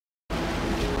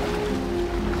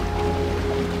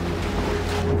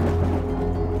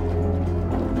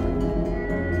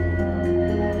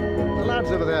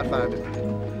found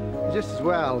him. Just as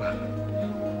well,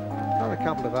 not a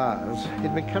couple of hours,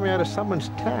 he'd been coming out of someone's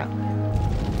tap.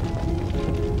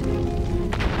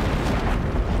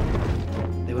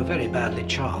 They were very badly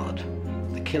charred.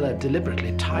 The killer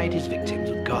deliberately tied his victims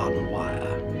with garden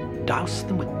wire, doused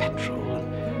them with petrol,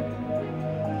 and...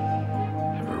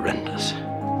 horrendous.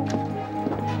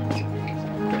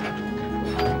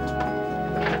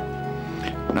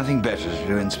 Nothing better to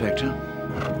do, Inspector.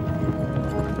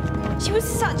 She was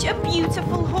such a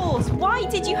beautiful horse. Why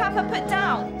did you have her put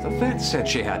down? The vet said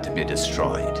she had to be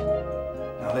destroyed.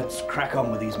 Now let's crack on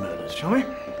with these murders, shall we?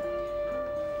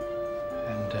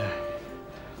 And,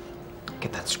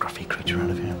 get that scruffy creature out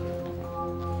of here.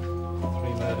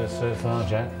 3 murders so far,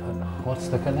 Jack. What's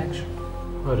the connection?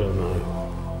 I don't know.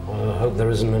 I hope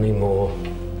there isn't any more.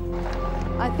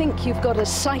 I think you've got a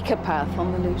psychopath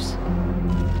on the loose.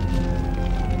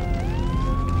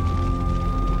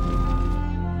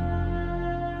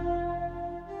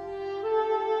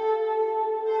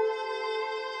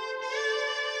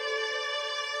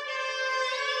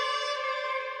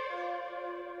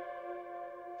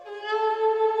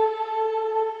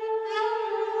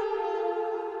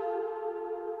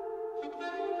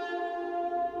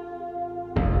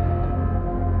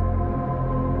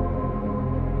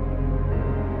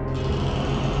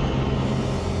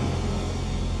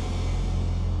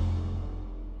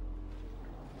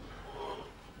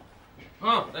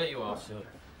 Ah, there you are, sir.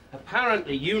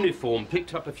 Apparently Uniform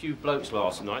picked up a few blokes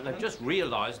last night and they've just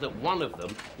realised that one of them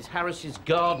is Harris's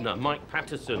gardener, Mike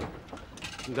Patterson.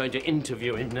 I'm going to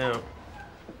interview him now.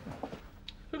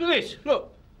 Look at this,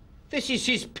 look. This is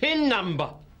his PIN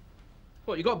number.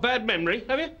 What, you got bad memory,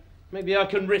 have you? Maybe I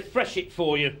can refresh it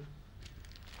for you.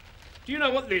 Do you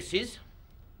know what this is?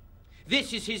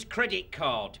 This is his credit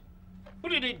card.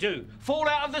 What did it do? Fall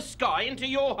out of the sky into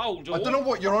your hold? I don't know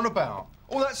what you're on about.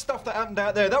 All that stuff that happened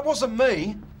out there, that wasn't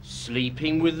me.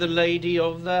 Sleeping with the lady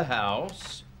of the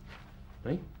house.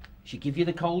 Eh? She give you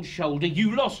the cold shoulder.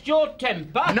 You lost your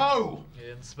temper. No!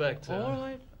 Inspector.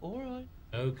 All right.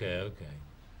 Okay.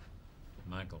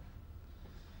 Michael,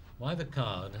 why the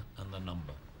card and the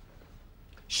number?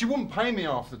 She wouldn't pay me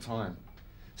half the time.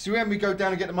 So he had me go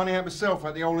down and get the money out myself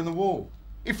out the hole in the wall.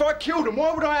 If I killed them,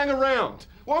 why would I hang around?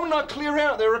 Why wouldn't I clear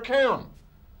out their account?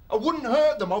 I wouldn't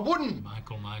hurt them, I wouldn't.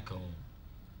 Michael.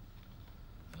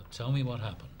 Now tell me what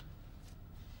happened.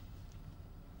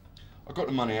 I got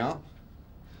the money out.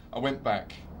 I went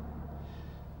back.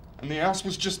 And the house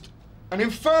was just an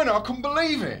inferno. I couldn't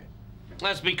believe it.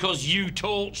 That's because you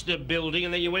torched the building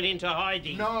and then you went into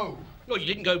hiding. No. Well, you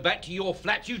didn't go back to your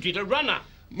flat. You did a runner.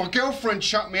 My girlfriend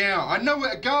shut me out. I know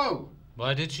where to go.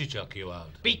 Why did she chuck you out?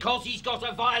 Because he's got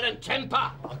a violent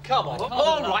temper. Oh, come on.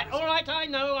 All right. I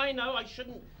know. I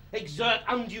shouldn't exert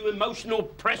undue emotional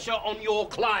pressure on your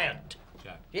client.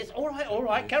 Jack. Yes, all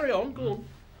right. Carry on. Go on.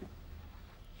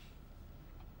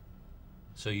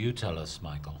 So you tell us,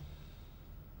 Michael.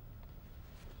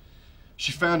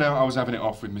 She found out I was having it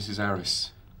off with Mrs.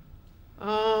 Harris.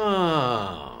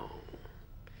 Oh.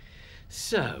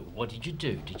 So, what did you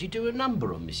do? Did you do a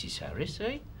number on Mrs. Harris,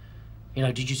 eh? You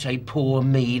know, did you say, poor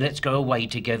me, let's go away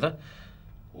together?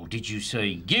 Or did you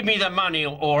say, give me the money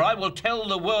or I will tell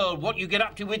the world what you get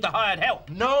up to with the hired help?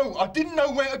 No, I didn't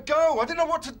know where to go. I didn't know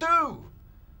what to do.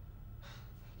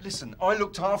 Listen, I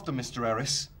looked after Mr.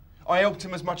 Harris. I helped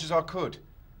him as much as I could.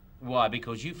 Why,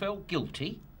 because you felt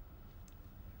guilty?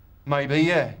 Maybe,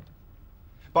 yeah.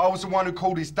 But I was the one who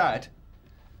called his dad.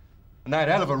 And they had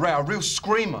a hell of a row, a real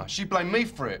screamer. She blamed me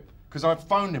for it, because I'd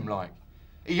phoned him like.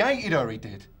 He hated her, he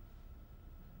did.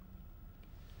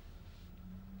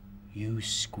 You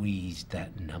squeezed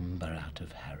that number out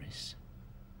of Harris,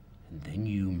 and then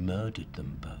you murdered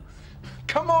them both.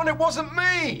 Come on, it wasn't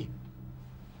me!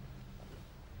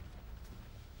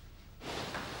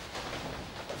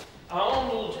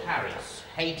 Arnold Harris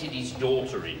hated his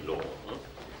daughter-in-law,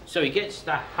 so he gets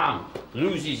the hump,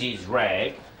 loses his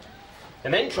rag,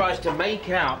 and then tries to make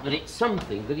out that it's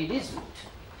something that it isn't.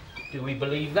 Do we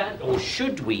believe that, or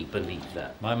should we believe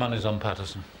that? My money's on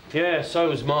Patterson. Yeah,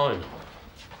 so is mine.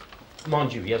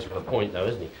 Mind you, he has got a point, though,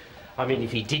 hasn't he? I mean,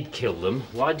 if he did kill them,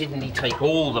 why didn't he take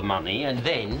all the money and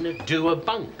then do a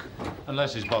bunk?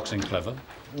 Unless he's boxing clever.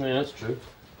 Yeah, that's true.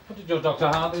 What did your Dr.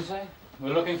 Harvey say?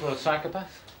 We're looking for a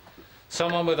psychopath?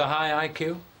 Someone with a high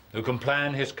IQ who can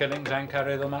plan his killings and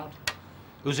carry them out?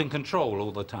 Who's in control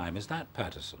all the time? Is that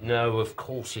Patterson? No, of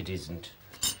course it isn't.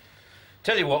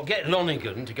 Tell you what, get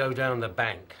Lonergan to go down the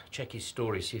bank, check his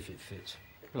story, see if it fits.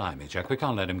 Blimey, Jack, we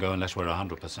can't let him go unless we're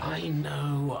 100%. I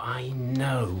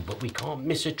know, but we can't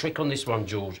miss a trick on this one,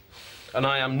 George. And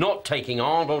I am not taking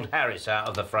Arnold Harris out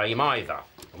of the frame either.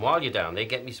 And while you're down there,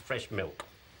 get me some fresh milk.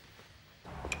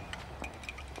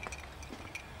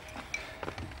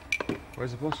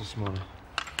 Where's the boss this morning?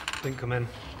 Didn't come in.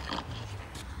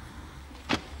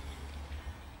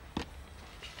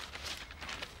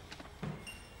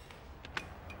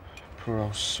 Poor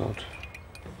old sod.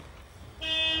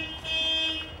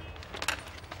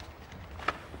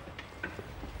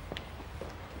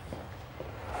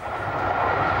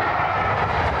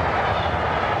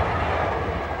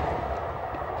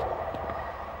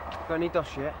 Got any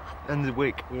dosh yet? End of the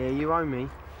week. Yeah, you owe me.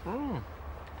 Oh,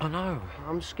 I know.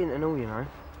 I'm skint and all, you know.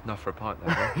 Not for a pint,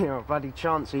 though. Eh? You're a bloody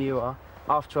chancer, you are.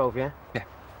 12:30, yeah? Yeah.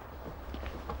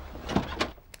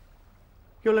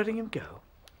 You're letting him go?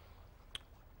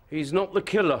 He's not the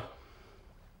killer.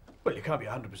 Well, you can't be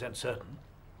 100% certain.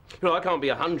 Well, I can't be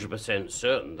 100%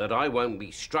 certain that I won't be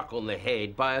struck on the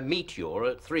head by a meteor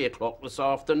at 3 o'clock this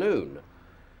afternoon.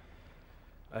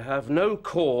 I have no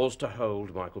cause to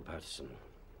hold Michael Patterson.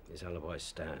 His alibi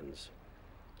stands.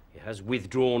 He has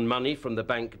withdrawn money from the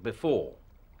bank before,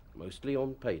 mostly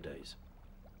on paydays.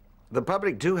 The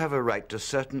public do have a right to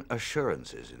certain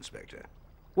assurances, Inspector.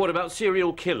 What about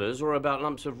serial killers or about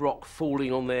lumps of rock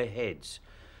falling on their heads?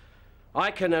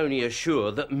 I can only assure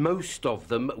that most of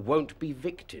them won't be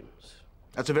victims.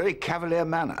 That's a very cavalier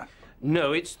manner.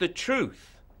 No, it's the truth.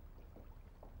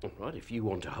 All right, if you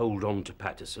want to hold on to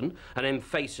Patterson and then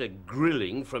face a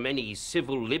grilling from any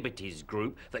civil liberties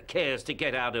group that cares to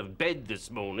get out of bed this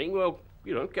morning, well,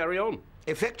 you know, carry on.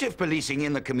 Effective policing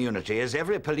in the community is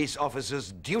every police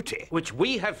officer's duty. Which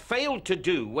we have failed to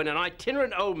do when an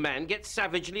itinerant old man gets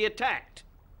savagely attacked.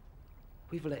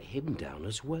 We've let him down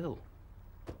as well.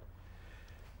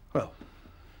 Well,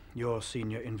 you're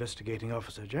senior investigating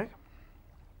officer, Jack.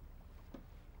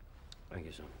 Thank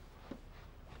you, son.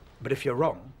 But if you're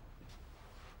wrong...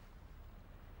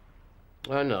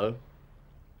 I know.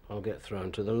 I'll get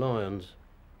thrown to the lions.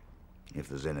 If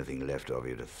there's anything left of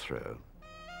you to throw.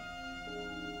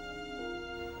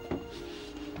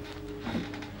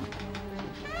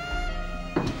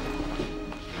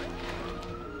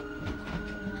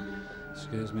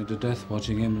 Scares me to death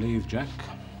watching him leave, Jack.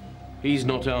 He's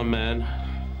not our man.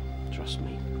 Trust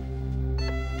me.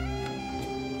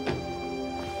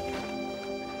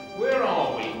 Where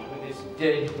are we with this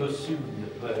dead bassoon?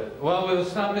 Well, we've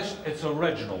established it's a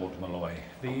Reginald Malloy.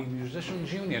 The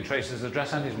Musicians' Union traces his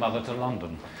address and his mother to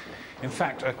London. In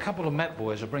fact, a couple of Met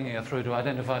boys are bringing her through to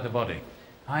identify the body.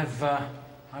 I've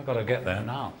got to get there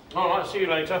now. All right, see you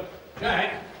later.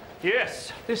 Jack?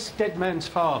 Yes? This dead man's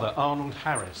father, Arnold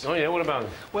Harris. Oh, yeah, what about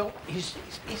him? Well, his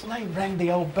name rang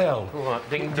the old bell. All right,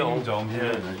 ding dong. Ding dong,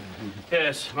 yeah.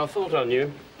 Yes, I thought I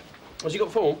knew. Has he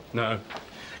got form? No.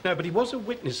 No, but he was a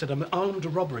witness at an armed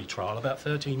robbery trial about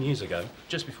 13 years ago,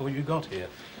 just before you got here.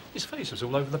 His face was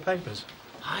all over the papers.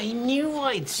 I knew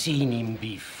I'd seen him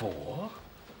before.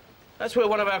 That's where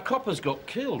one of our coppers got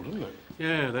killed, wasn't it?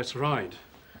 Yeah, that's right.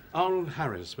 Arnold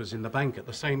Harris was in the bank at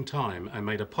the same time and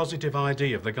made a positive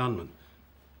ID of the gunman.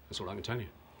 That's all I can tell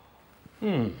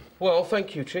you. Well,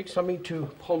 thank you, Trix. Something to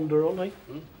ponder on, eh?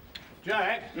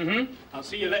 Jack? I'll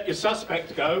see you let your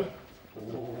suspect go.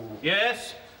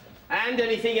 Yes? And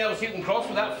anything else you can cross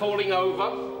without falling over?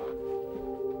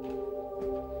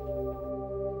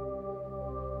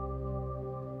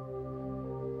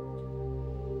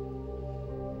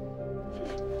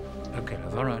 OK,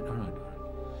 love. All right.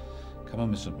 Come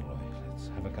on, Mr. Malloy. Let's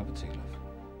have a cup of tea, love.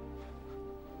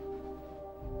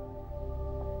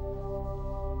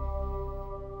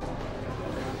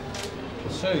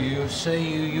 So, you say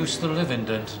you used to live in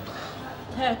Denton?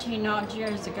 13-odd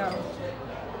years ago.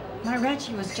 My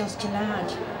Reggie was just a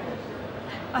lad.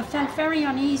 I felt very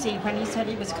uneasy when he said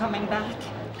he was coming back.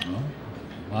 Oh?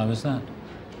 Why was that?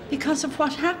 Because of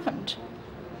what happened.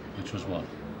 Which was what?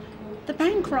 The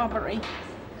bank robbery.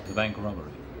 The bank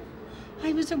robbery?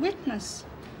 I was a witness.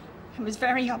 It was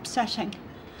very upsetting.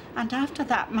 And after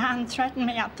that man threatened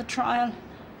me at the trial,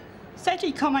 said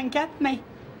he'd come and get me.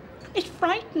 It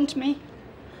frightened me.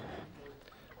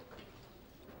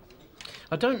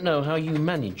 I don't know how you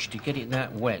managed to get it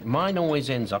that wet. Mine always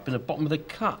ends up in the bottom of the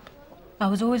cup. I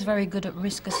was always very good at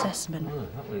risk assessment.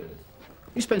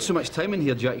 You spend so much time in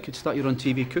here, Jack, you could start your own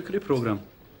TV cookery programme.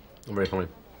 Very funny.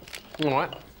 All right.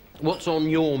 What's on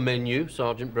your menu,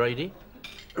 Sergeant Brady?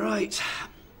 Right.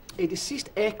 A deceased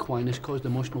equine has caused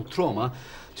emotional trauma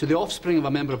to the offspring of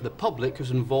a member of the public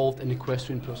who's involved in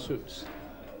equestrian pursuits.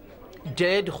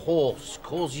 Dead horse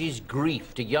causes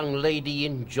grief to young lady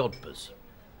in Jodhpurs.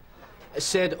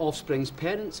 Said offspring's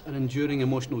parents are enduring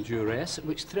emotional duress,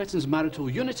 which threatens marital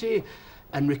unity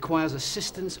and requires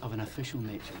assistance of an official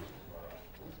nature.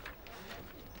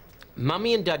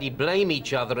 Mummy and Daddy blame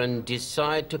each other and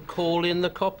decide to call in the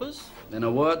coppers? In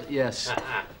a word, yes.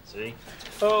 See?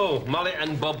 Oh, Mullet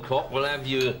and Bobcott will have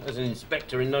you as an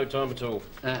inspector in no time at all.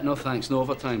 No thanks, no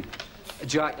overtime.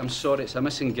 Jack, I'm sorry, it's a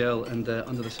missing girl and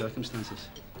under the circumstances.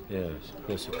 Yes,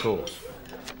 yes, of course.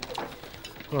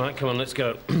 All right, come on, let's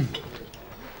go.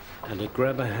 And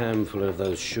grab a handful of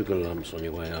those sugar lumps on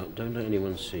your way out. Don't let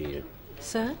anyone see you.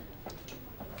 Sir?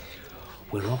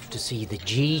 We're off to see the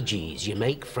Gigis. You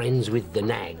make friends with the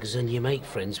nags and you make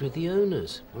friends with the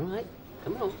owners. All right,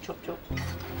 come on, chop, chop.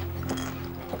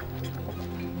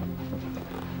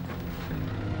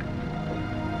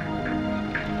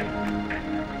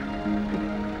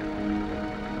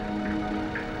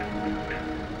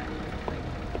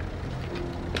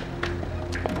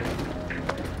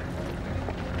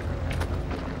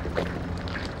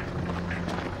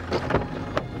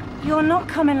 You're not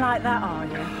coming like that, are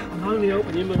you? I'm only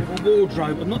opening your movable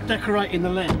wardrobe. I'm not decorating the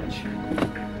lounge.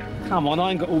 Come on,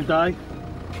 I ain't got all day.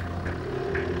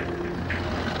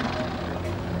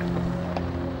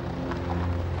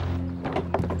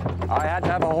 I had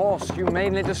to have a horse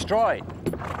humanely destroyed.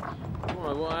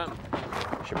 Why, what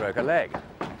happened? She broke a leg.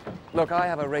 Look, I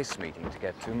have a race meeting to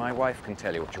get to. My wife can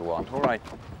tell you what you want, all right?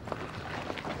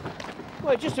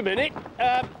 Wait, just a minute.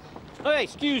 Hey,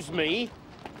 excuse me.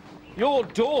 Your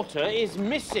daughter is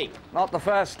missing. Not the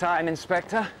first time,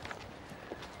 Inspector.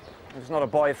 It's not a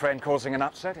boyfriend causing an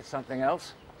upset, it's something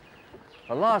else.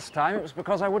 The last time it was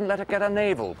because I wouldn't let her get her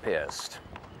navel pierced.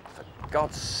 For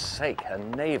God's sake, her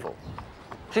navel.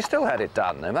 She still had it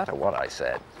done, no matter what I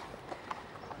said.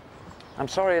 I'm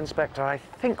sorry, Inspector, I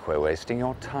think we're wasting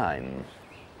your time.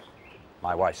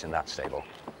 My wife's in that stable.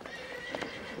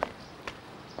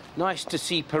 Nice to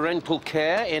see parental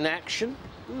care in action,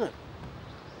 isn't it?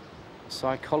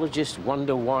 Psychologists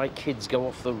wonder why kids go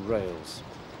off the rails.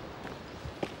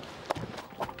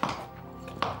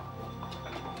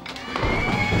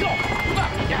 You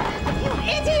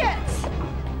idiot!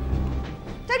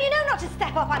 Don't you know not to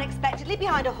step up unexpectedly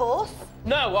behind a horse?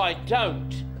 No, I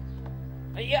don't.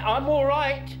 Yeah, I'm all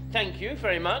right, thank you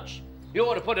very much. You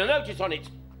ought to put a notice on its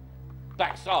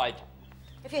backside.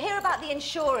 If you hear about the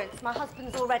insurance, my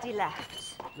husband's already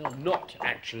left. No, not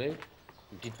actually.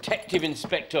 Detective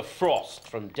Inspector Frost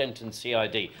from Denton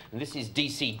CID. And this is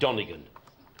DC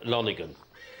Lonigan.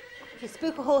 If you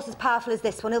spook a horse as powerful as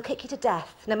this one, he'll kick you to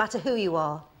death, no matter who you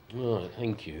are. All right,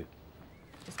 thank you.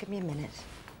 Just give me a minute.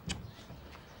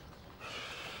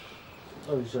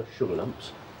 Those are sugar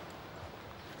lumps.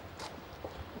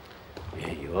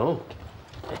 Here you are.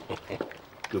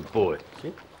 Good boy.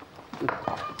 See?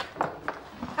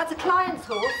 That's a client's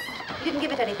horse. You didn't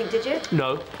give it anything, did you?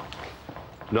 No.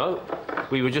 No.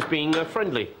 We were just being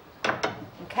friendly.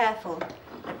 And careful.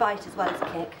 They bite as well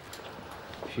as kick.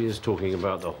 She is talking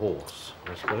about the horse,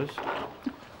 I suppose.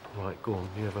 Right, go on.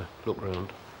 You have a look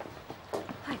round.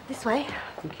 Right, this way.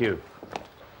 Thank you.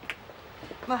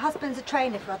 My husband's a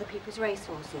trainer for other people's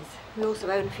racehorses. We also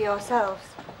own a few ourselves.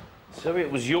 So it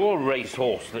was your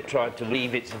racehorse that tried to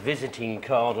leave its visiting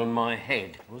card on my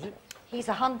head, was it? He's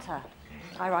a hunter.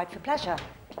 I ride for pleasure.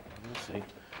 I see.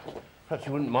 Perhaps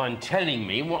you wouldn't mind telling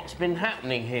me what's been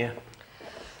happening here.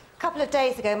 A couple of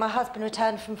days ago, my husband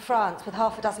returned from France with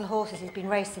half a dozen horses he's been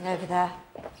racing over there.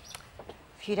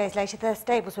 A few days later, their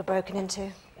stables were broken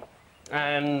into.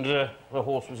 And the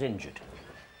horse was injured?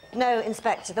 No,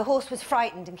 Inspector. The horse was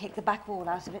frightened and kicked the back wall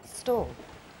out of its stall.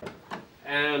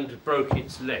 And broke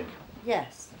its leg?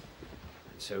 Yes.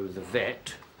 So the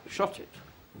vet shot it?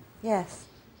 Yes.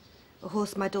 A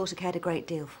horse my daughter cared a great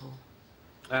deal for.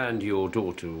 And your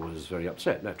daughter was very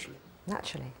upset, naturally?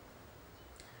 Naturally.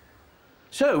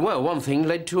 So, well, one thing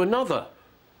led to another.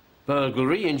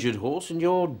 Burglary, injured horse, and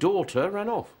your daughter ran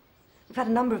off. We've had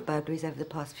a number of burglaries over the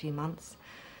past few months.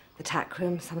 The tack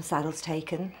room, some saddles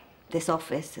taken, this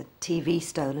office, a TV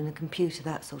stolen, a computer,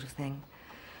 that sort of thing.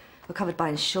 We're covered by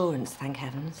insurance, thank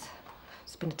heavens.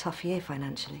 It's been a tough year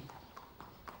financially.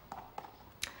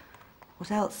 What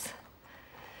else?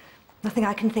 Nothing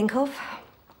I can think of.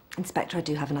 Inspector, I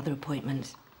do have another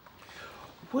appointment.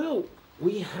 Well,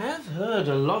 we have heard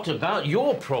a lot about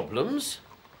your problems,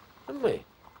 haven't we?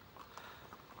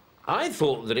 I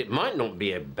thought that it might not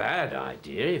be a bad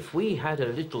idea if we had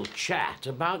a little chat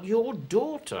about your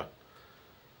daughter.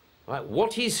 Like,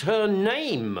 what is her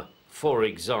name, for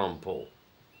example?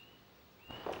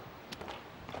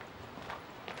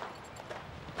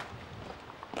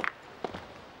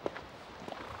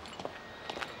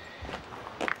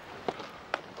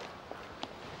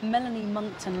 Melanie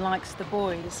Monkton likes the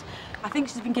boys. I think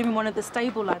she's been giving one of the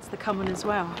stable lads the coming as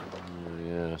well.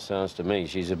 Yeah, sounds to me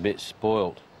she's a bit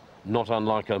spoilt. Not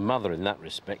unlike her mother in that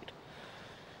respect.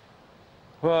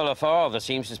 Well, her father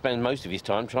seems to spend most of his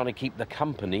time trying to keep the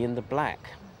company in the black.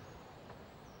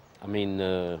 I mean,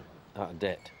 out of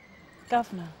debt.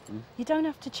 Governor, you don't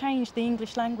have to change the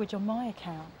English language on my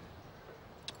account.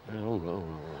 All right.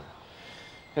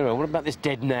 Anyway, what about this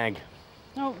dead nag?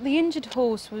 Oh, the injured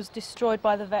horse was destroyed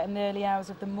by the vet in the early hours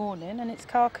of the morning and its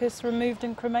carcass removed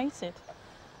and cremated.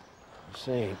 I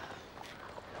see.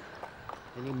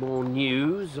 Any more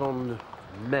news on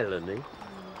Melanie?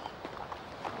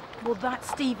 Well, that's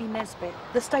Stevie Nesbitt,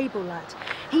 the stable lad.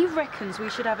 He reckons we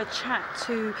should have a chat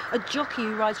to a jockey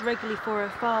who rides regularly for her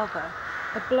father,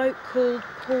 a bloke called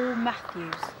Paul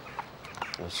Matthews.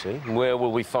 I see. Where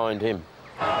will we find him?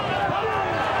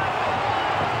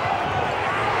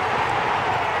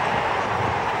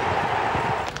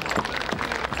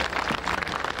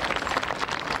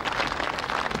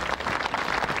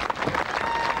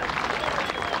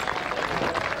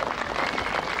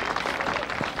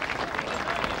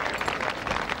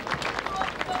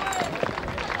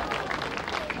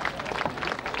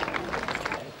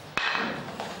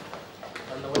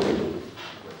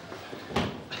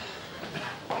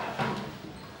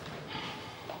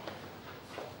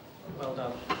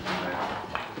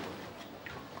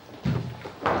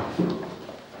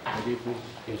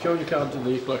 Show your card to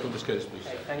the clerk of this case, please.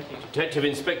 Thank you. Detective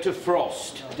Inspector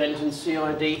Frost, Denton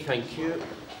CID, thank you.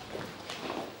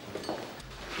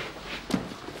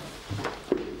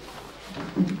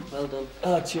 Well done.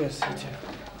 Oh, cheers. You too.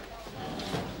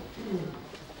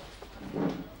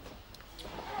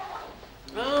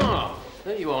 Ah,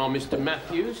 there you are, Mr.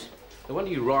 Matthews. No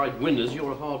wonder you ride winners.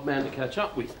 You're a hard man to catch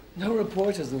up with. No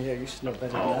reporters in here. You should know better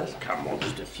than that. Come on,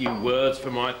 just a few words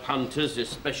for my punters,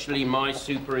 especially my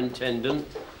superintendent.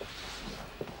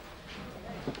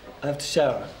 I have to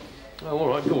shower. Oh, all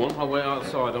right, go on. I'll wait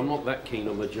outside. I'm not that keen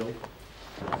on the job.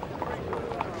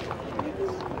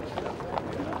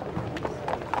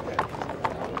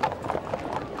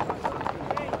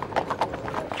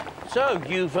 So,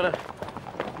 you've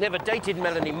never dated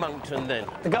Melanie Monckton, then?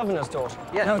 The governor's daughter?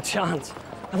 Yeah. No chance.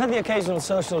 I've had the occasional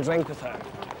social drink with her.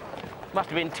 Must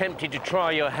have been tempted to try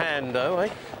your hand, though, eh?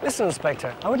 Listen,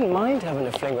 Inspector, I wouldn't mind having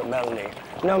a fling with Melanie.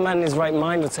 No man in his right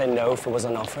mind would say no if it was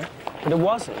an offer. But it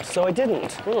wasn't, so I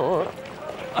didn't. Oh, all right.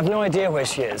 I've no idea where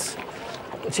she is.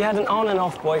 She had an on and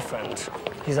off boyfriend.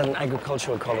 He's at an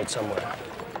agricultural college somewhere.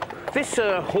 This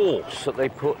horse that they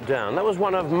put down, that was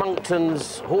one of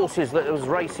Monckton's horses that was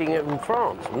racing in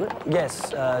France, wasn't it? Yes,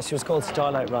 she was called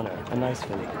Starlight Runner, a nice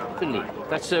filly. Filly?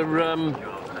 That's a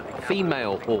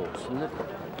female horse, isn't it?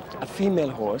 A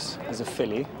female horse is a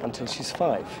filly until she's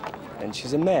 5. Then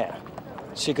she's a mare.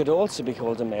 She could also be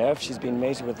called a mare if she's been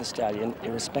mated with a stallion,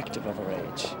 irrespective of her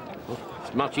age.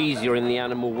 It's much easier in the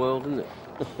animal world, isn't it?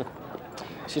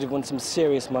 She'd have won some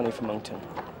serious money from Monckton.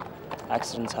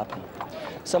 Accidents happen.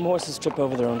 Some horses trip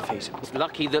over their own feet. It's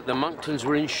lucky that the Monktons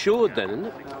were insured then, isn't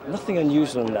it? Nothing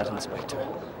unusual in that, Inspector.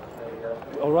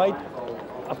 All right,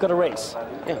 I've got a race.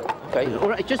 Yeah, OK. All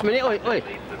right, just a minute. Oi.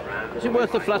 Is it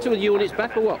worth the flutter with you on its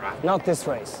back or what? Not this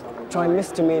race. Try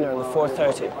misdemeanor in the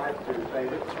 4:30.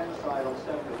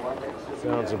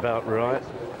 Sounds about right.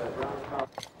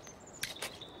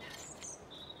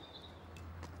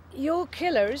 Your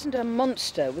killer isn't a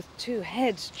monster with 2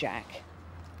 heads, Jack.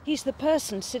 He's the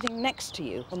person sitting next to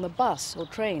you on the bus or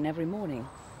train every morning.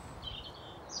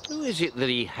 Who is it that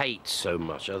he hates so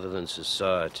much other than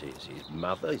society? Is it his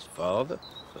mother, his father,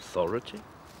 authority?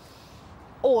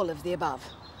 All of the above.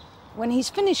 When he's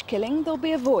finished killing, there'll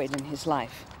be a void in his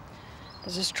life.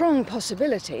 There's a strong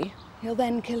possibility he'll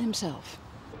then kill himself.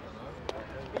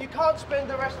 You can't spend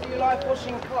the rest of your life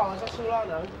washing cars, that's all I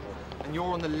know. And you're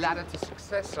on the ladder to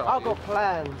success, are I've got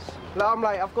plans. Look, I'm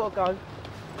late, I've got to go.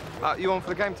 You on for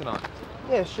the game tonight?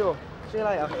 Yeah, sure. See you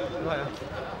later. Later.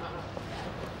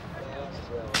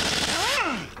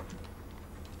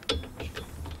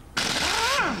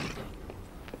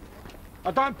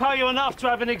 I don't pay you enough to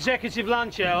have an executive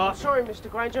lunch hour. Sorry, Mr.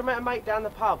 Granger, I met a mate down the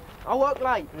pub. I work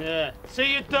late. Yeah,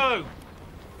 see you do.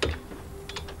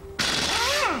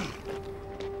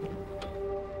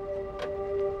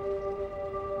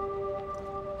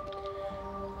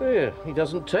 Yeah, he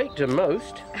doesn't take to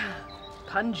most.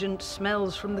 Pungent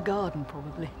smells from the garden,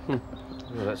 probably. Well,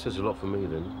 that says a lot for me,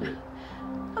 then.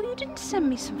 Oh, you didn't send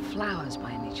me some flowers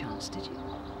by any chance, did you?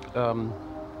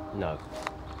 No.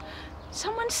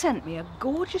 Someone sent me a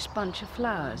gorgeous bunch of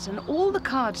flowers, and all the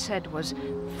card said was,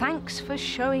 "Thanks for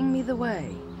showing me the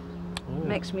way." Oh.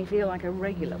 Makes me feel like a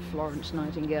regular Florence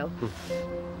Nightingale.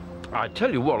 I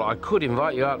tell you what, I could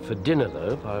invite you out for dinner,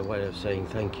 though, by way of saying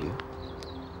thank you.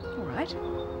 All right.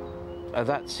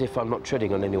 That's if I'm not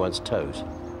treading on anyone's toes.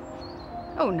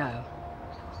 Oh, no.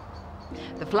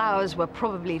 The flowers were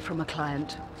probably from a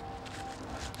client.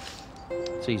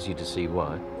 It's easy to see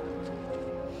why.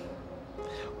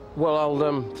 Well,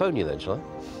 I'll phone you then, shall I?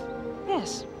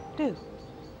 Yes, do.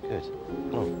 Good.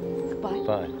 Oh. Goodbye.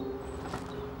 Bye.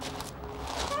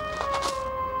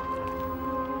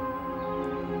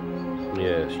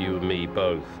 Yes, you and me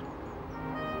both.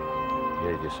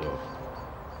 Behave yourself.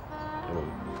 Come on.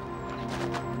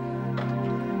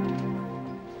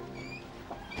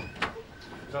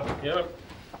 Yeah.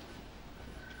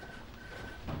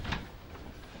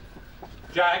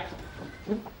 Jack?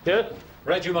 Yeah?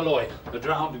 Reggie Malloy, the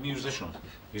drowned musician.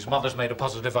 His mother's made a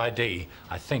positive ID.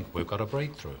 I think we've got a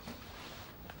breakthrough.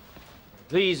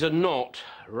 These are not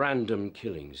random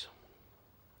killings.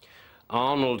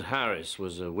 Arnold Harris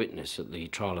was a witness at the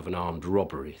trial of an armed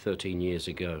robbery 13 years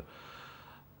ago.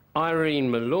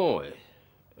 Irene Malloy,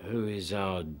 who is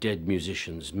our dead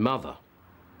musician's mother,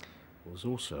 was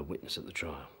also a witness at the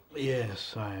trial.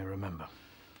 Yes, I remember.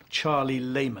 Charlie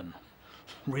Lehman.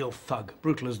 Real thug,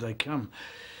 brutal as they come.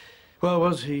 Well,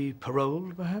 was he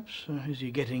paroled, perhaps? Is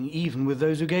he getting even with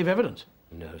those who gave evidence?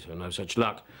 No, sir, no such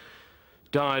luck.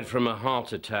 Died from a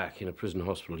heart attack in a prison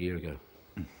hospital a year ago.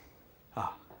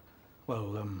 Ah.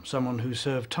 Well, someone who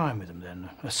served time with him, then.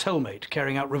 A cellmate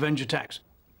carrying out revenge attacks.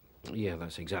 Yeah,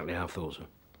 that's exactly how I thought, sir.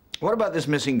 What about this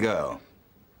missing girl?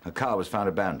 Her car was found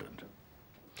abandoned.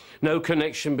 No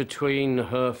connection between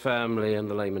her family and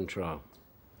the Lehman trial.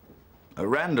 A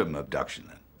random abduction,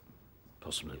 then?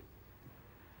 Possibly.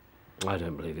 I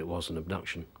don't believe it was an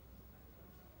abduction.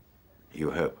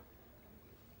 You hope?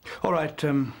 All right,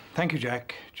 thank you,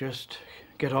 Jack. Just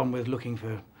get on with looking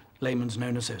for Lehman's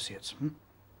known associates.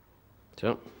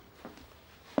 So.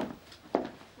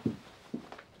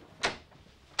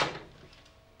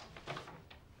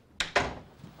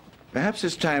 Perhaps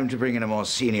it's time to bring in a more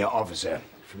senior officer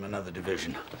from another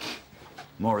division.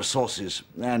 More resources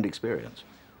and experience.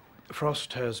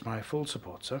 Frost has my full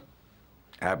support, sir.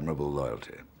 Admirable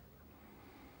loyalty.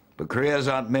 But careers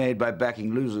aren't made by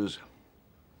backing losers.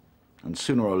 And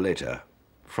sooner or later,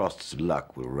 Frost's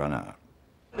luck will run out.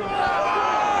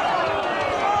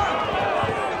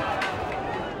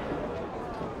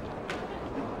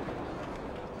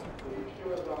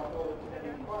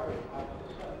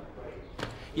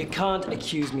 You can't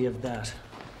accuse me of that.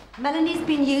 Melanie's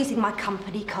been using my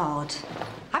company card.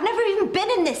 I've never even been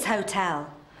in this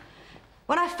hotel.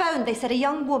 When I phoned, they said a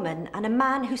young woman and a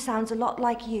man who sounds a lot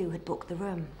like you had booked the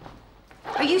room.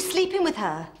 Are you sleeping with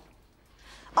her?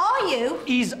 Are you?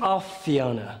 Ease off,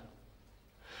 Fiona.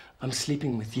 I'm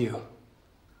sleeping with you.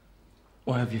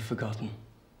 Or have you forgotten?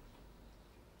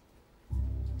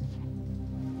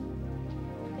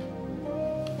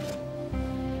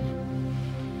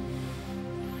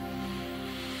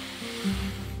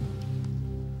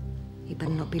 You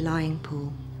better not be lying,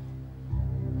 Paul.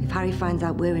 If Harry finds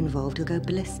out we're involved, he'll go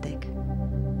ballistic.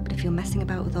 But if you're messing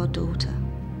about with our daughter,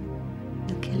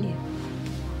 he'll kill you.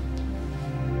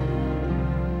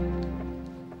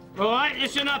 All right,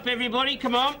 listen up, everybody.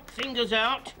 Come on, fingers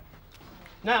out.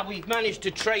 Now, we've managed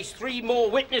to trace 3 more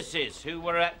witnesses who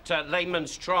were at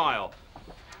Lehman's trial.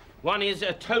 One is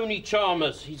Tony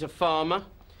Chalmers. He's a farmer.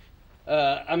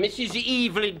 A Mrs.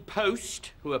 Evelyn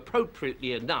Post, who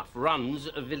appropriately enough runs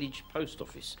a village post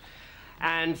office.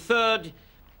 And third...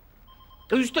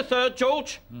 Who's the third,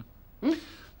 George?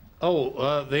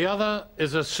 Oh, the other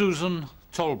is a Susan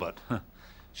Talbot.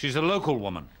 She's a local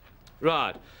woman.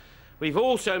 Right. We've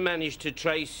also managed to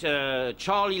trace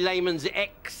Charlie Lehman's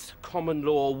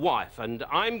ex-common-law wife, and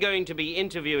I'm going to be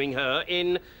interviewing her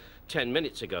in 10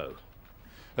 minutes ago.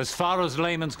 As far as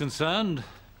Lehman's concerned,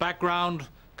 background,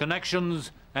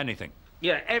 connections, anything.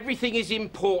 Yeah, everything is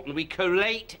important. We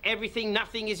collate everything.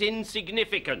 Nothing is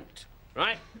insignificant,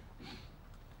 right?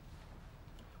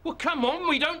 Well, come on,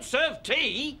 we don't serve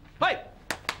tea. Hey,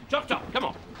 Doctor, come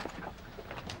on.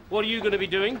 What are you going to be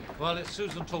doing? Well, it's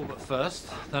Susan Talbot first,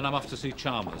 then I'm off to see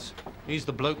Chalmers. He's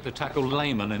the bloke that tackled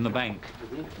Lehman in the bank.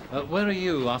 Where are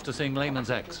you after seeing Lehman's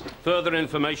ex? Further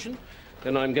information,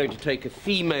 then I'm going to take a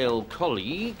female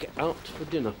colleague out for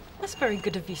dinner. That's very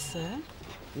good of you, sir.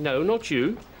 No, not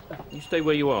you. You stay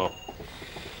where you are.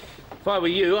 If I were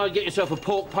you, I'd get yourself a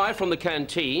pork pie from the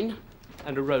canteen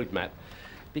and a road map,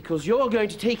 because you're going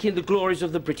to take in the glories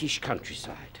of the British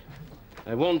countryside.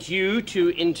 I want you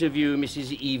to interview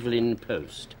Mrs. Evelyn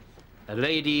Post, a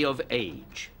lady of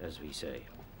age, as we say.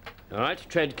 All right,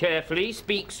 tread carefully,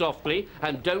 speak softly,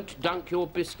 and don't dunk your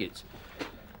biscuits.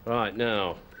 Right,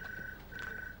 now.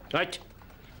 Right.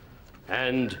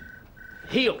 And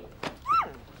heel.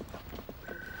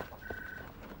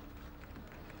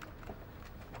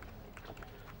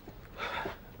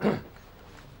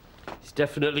 It's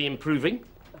definitely improving.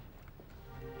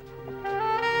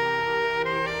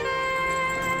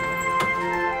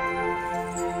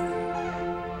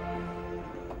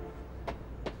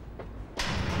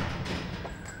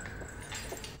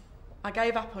 I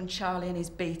gave up on Charlie and his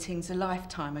beatings a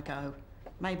lifetime ago,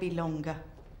 maybe longer.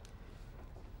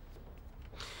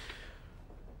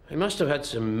 He must have had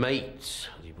some mates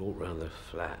that he brought round the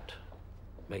flat.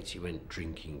 Mates he went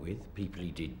drinking with, people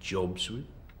he did jobs with.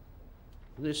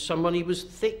 And there's someone he was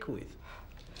thick with.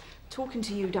 Talking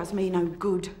to you does me no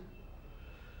good.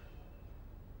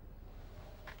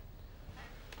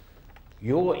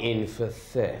 You're in for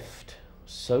theft,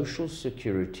 social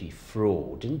security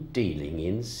fraud and dealing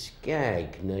in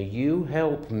skag. Now you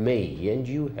help me and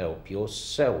you help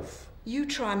yourself. You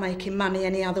try making money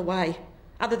any other way,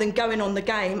 other than going on the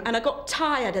game, and I got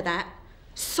tired of that.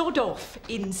 Sod off,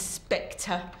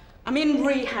 Inspector. I'm in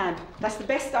rehab. That's the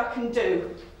best I can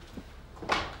do.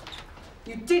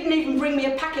 You didn't even bring me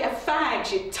a packet of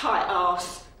fags, you tight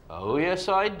ass. Oh, yes,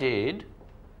 I did.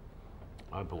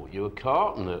 I bought you a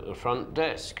carton at the front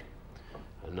desk.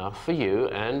 Enough for you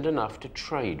and enough to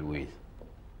trade with.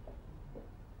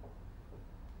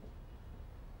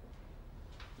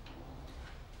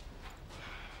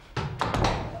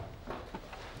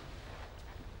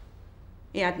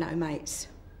 He had no mates.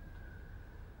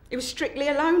 He was strictly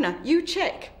a loner. You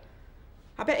check.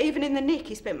 I bet even in the nick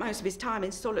he spent most of his time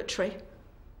in solitary.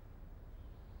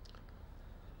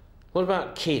 What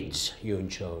about kids, you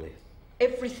and Charlie?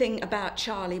 Everything about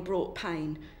Charlie brought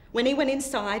pain. When he went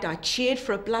inside, I cheered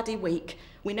for a bloody week.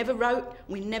 We never wrote,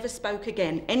 we never spoke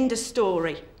again. End of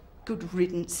story. Good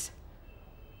riddance.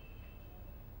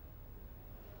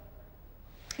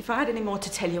 If I had any more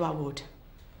to tell you, I would.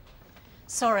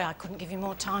 Sorry I couldn't give you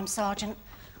more time, Sergeant.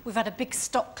 We've had a big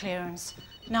stock clearance.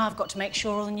 Now I've got to make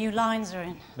sure all the new lines are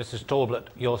in. Mrs. Talbot,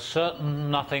 you're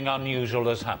certain nothing unusual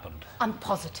has happened? I'm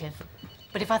positive.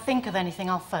 But if I think of anything,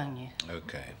 I'll phone you.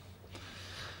 OK.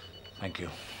 Thank you.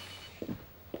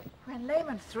 When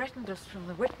Lehman threatened us from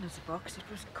the witness box, it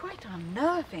was quite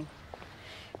unnerving.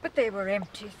 But they were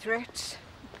empty threats.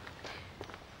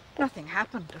 Nothing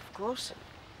happened, of course.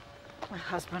 My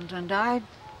husband and I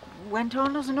went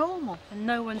on as normal. And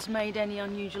no one's made any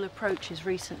unusual approaches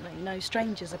recently? No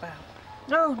strangers about?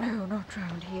 No, no, not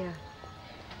round here.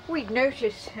 We'd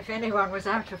notice if anyone was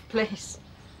out of place.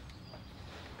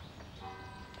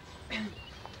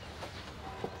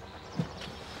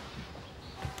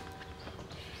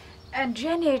 And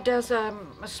Jenny does a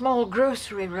small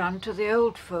grocery run to the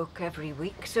old folk every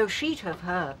week, so she'd have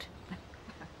heard.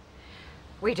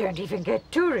 We don't even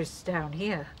get tourists down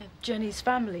here. Jenny's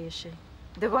family, is she?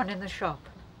 The one in the shop.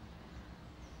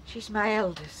 She's my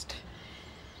eldest.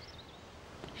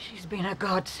 She's been a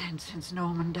godsend since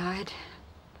Norman died.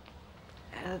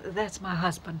 That's my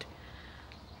husband.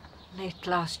 Late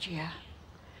last year.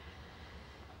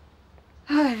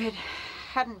 Oh, if it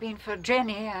hadn't been for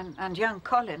Jenny and young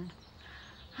Colin,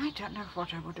 I don't know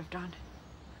what I would have done.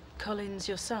 Colin's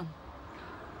your son?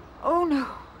 Oh, no.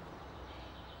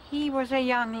 He was a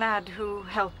young lad who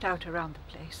helped out around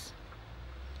the place.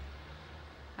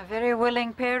 A very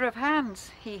willing pair of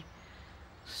hands. He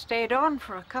stayed on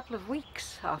for a couple of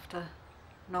weeks after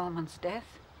Norman's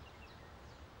death.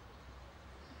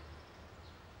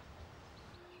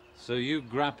 So you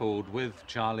grappled with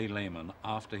Charlie Lehman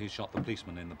after he shot the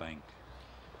policeman in the bank?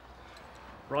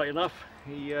 Right enough.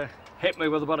 He hit me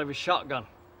with the butt of his shotgun.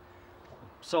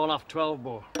 Sawn off 12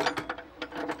 bore.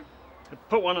 I'd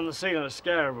put one in the ceiling to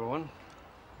scare everyone.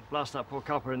 Blast that poor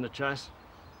copper in the chest.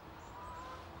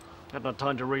 Hadn't had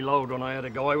time to reload when I had to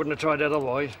go. I wouldn't have tried it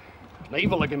otherwise. An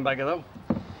evil-looking beggar, though.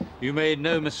 You made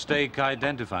no mistake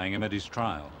identifying him at his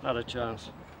trial? Not a chance.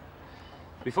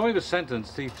 Before he was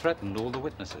sentenced, he threatened all the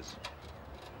witnesses.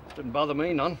 Didn't bother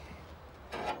me none.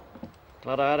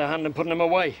 Glad I had a hand in putting him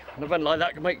away. An event like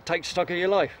that can take stock of your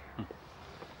life. I'm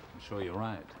sure you're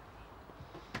right.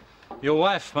 Your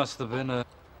wife must have been a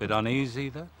bit uneasy,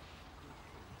 though?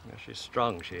 Yeah, she's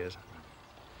strong, she is.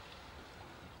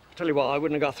 Tell you what, I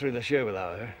wouldn't have got through this year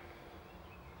without her.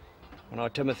 When our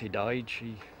Timothy died,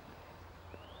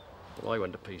 well, I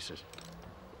went to pieces.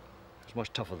 She was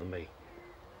much tougher than me.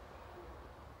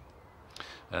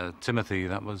 Timothy,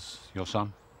 that was your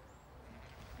son?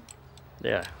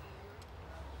 Yeah.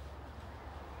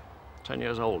 10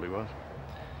 years old he was.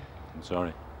 I'm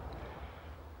sorry.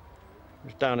 He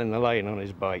was down in the lane on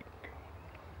his bike.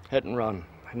 Hit and run.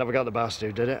 I never got the bastard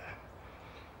who did it.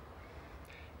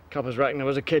 Coppers reckon there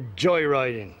was a kid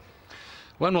joyriding.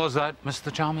 When was that,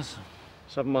 Mr. Chalmers?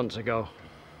 7 months ago.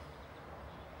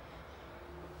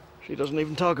 She doesn't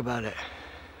even talk about it.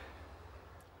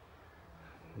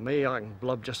 Me, I can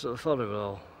blub just at the thought of it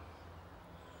all.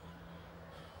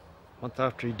 A month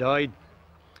after he died,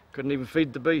 couldn't even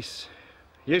feed the beasts.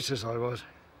 Useless I was.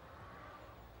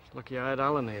 Lucky I had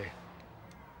Alan here.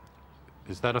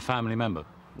 Is that a family member?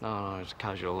 No, he's a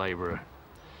casual labourer.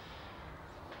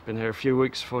 Been here a few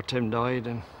weeks before Tim died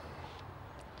and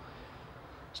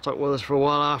stuck with us for a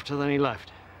while after, then he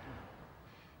left.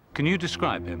 Can you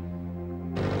describe him?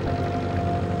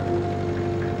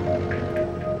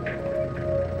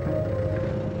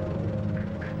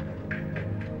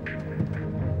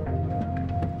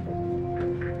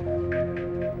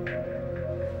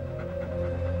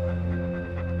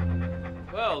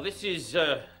 Well, this is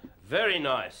very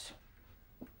nice.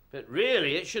 But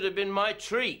really, it should have been my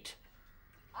treat.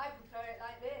 I prefer it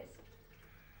like this.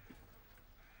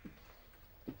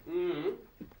 Mm.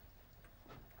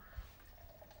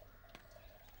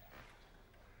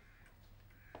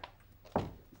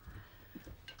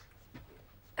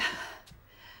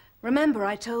 Remember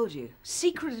I told you,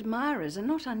 secret admirers are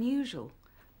not unusual.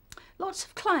 Lots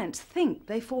of clients think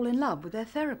they fall in love with their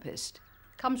therapist.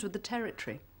 Comes with the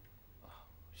territory.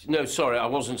 No, sorry, I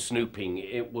wasn't snooping.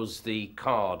 It was the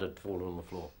card had fallen on the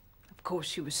floor. Of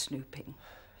course you were snooping.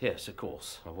 Yes, of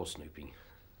course, I was snooping.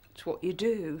 It's what you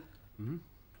do. Hmm?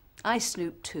 I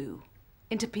snoop too,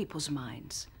 into people's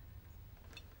minds.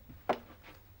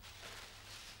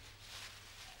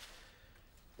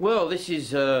 Well, this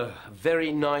is a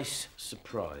very nice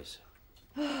surprise.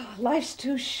 Life's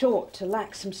too short to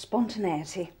lack some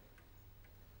spontaneity.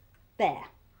 There.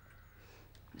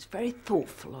 It's very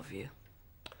thoughtful of you.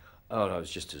 Oh, no,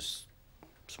 it's just a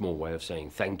small way of saying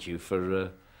thank you for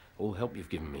all the help you've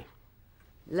given me.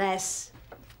 Less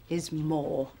is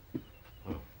more.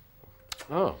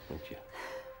 Oh, thank you.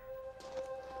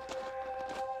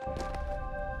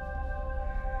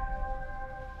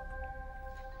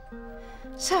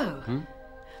 So,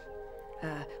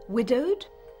 widowed,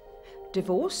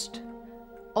 divorced,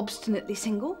 obstinately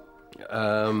single?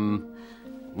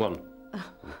 One.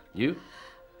 You?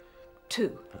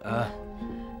 Two.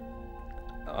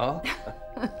 Oh?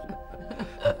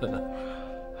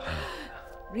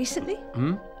 Recently?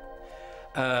 Hmm?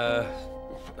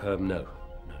 No.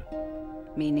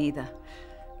 Me neither.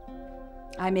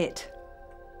 I'm it.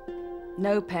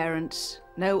 No parents,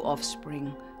 no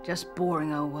offspring, just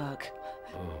boring old work.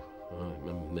 Oh,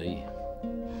 remember me.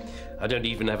 I don't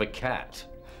even have a cat.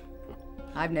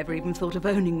 I've never even thought of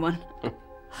owning one.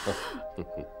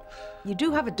 You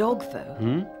do have a dog, though.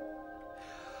 Hmm?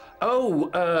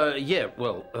 Oh, yeah,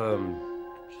 well,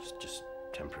 just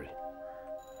temporary.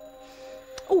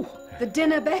 Oh, the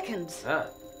dinner beckons. Ah.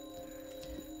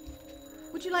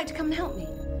 Would you like to come and help me?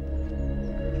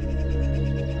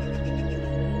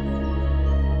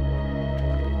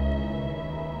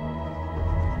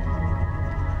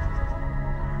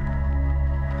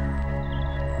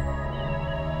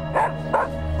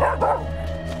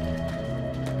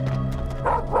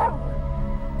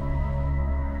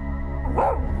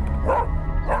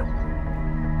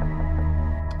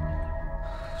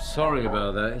 Sorry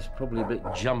about that. He's probably a bit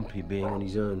jumpy being on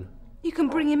his own. You can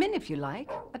bring him in if you like.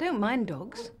 I don't mind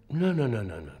dogs. No.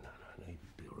 He'd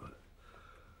be all right.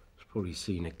 He's probably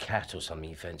seen a cat or something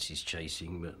he fancies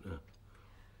chasing, but,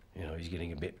 you know, he's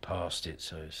getting a bit past it,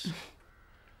 so it's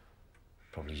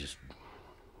probably just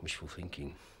wishful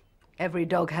thinking. Every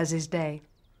dog has his day.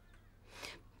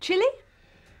 Chilli?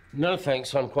 No,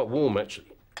 thanks. I'm quite warm,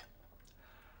 actually.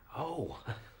 Oh,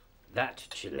 that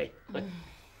chilli.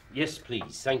 Yes,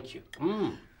 please. Thank you.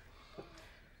 Mm.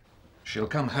 She'll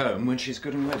come home when she's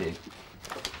good and ready.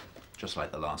 Just like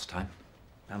the last time.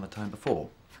 And the time before.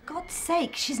 For God's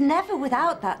sake, she's never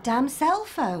without that damn cell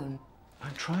phone.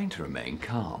 I'm trying to remain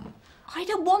calm. I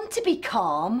don't want to be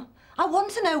calm. I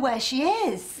want to know where she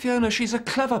is. Fiona, she's a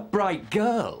clever, bright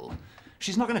girl.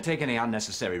 She's not going to take any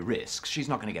unnecessary risks. She's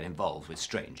not going to get involved with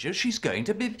strangers. She's going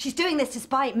to be... She's doing this to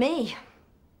spite me.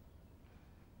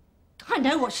 I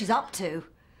know what she's up to.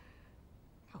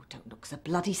 Oh, don't look so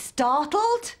bloody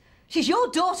startled. She's your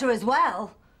daughter as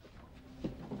well.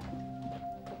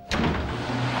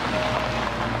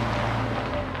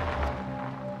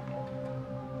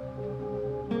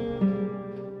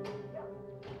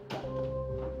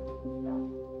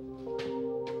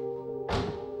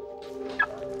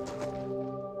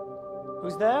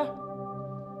 Who's there?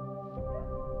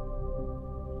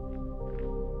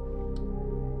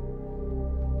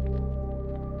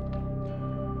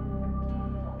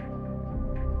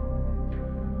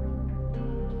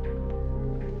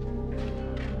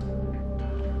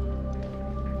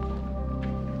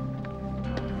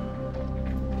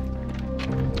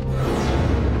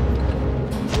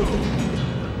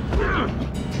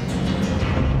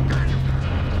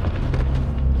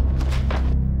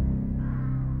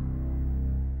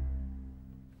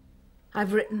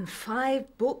 I've written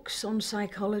 5 books on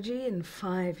psychology in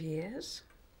 5 years.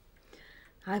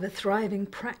 I have a thriving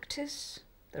practice,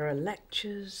 There are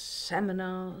lectures,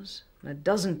 seminars, and a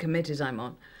dozen committees I'm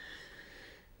on.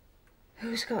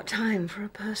 Who's got time for a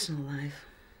personal life?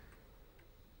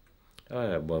 I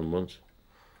had one once.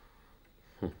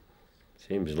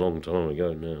 Seems a long time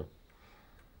ago now.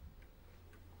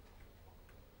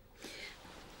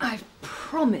 I've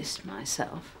promised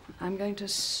myself I'm going to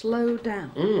slow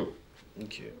down.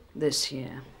 Thank you. This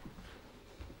year.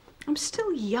 I'm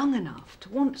still young enough to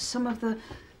want some of the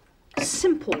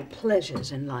simple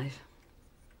pleasures in life.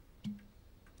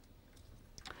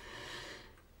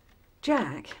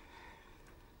 Jack,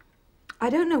 I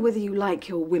don't know whether you like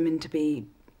your women to be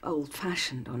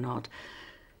old-fashioned or not,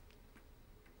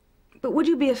 but would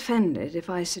you be offended if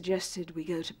I suggested we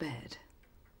go to bed?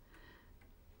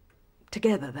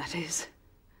 Together, that is.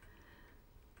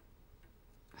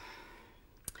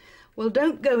 Well,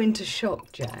 don't go into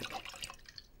shock, Jack.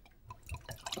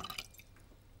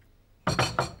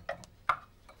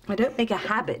 I don't make a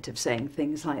habit of saying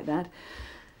things like that.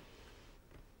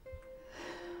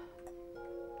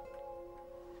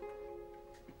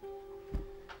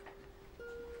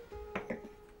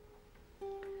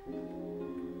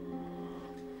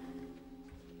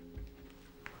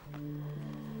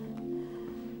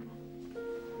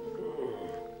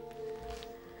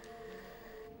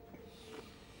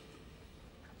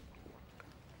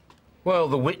 Well,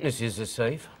 the witnesses are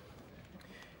safe.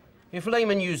 If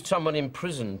Lehman used someone in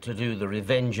prison to do the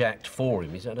revenge act for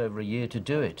him, he's had over a year to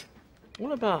do it.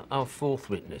 What about our fourth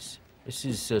witness,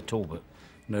 Mrs. Talbot?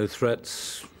 No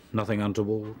threats, nothing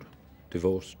untoward,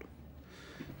 divorced.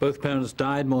 Both parents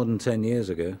died more than 10 years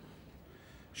ago.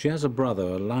 She has a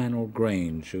brother, Lionel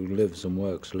Grange, who lives and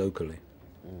works locally.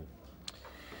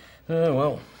 Oh,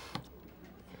 well.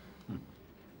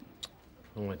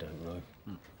 Oh, I don't know.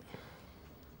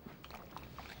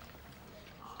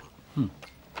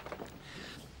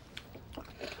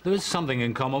 There is something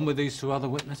in common with these two other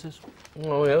witnesses.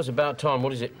 Oh, yeah, it's about time.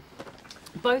 What is it?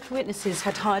 Both witnesses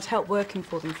had hired help working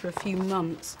for them for a few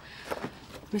months.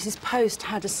 Mrs. Post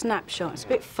had a snapshot. It's a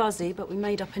bit fuzzy, but we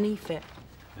made up an e-fit.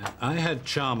 I had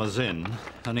Chalmers in,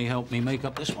 and he helped me make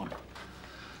up this one.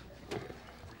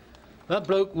 That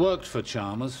bloke worked for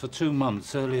Chalmers for 2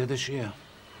 months earlier this year.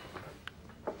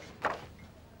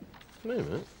 Wait a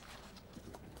minute.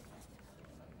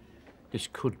 This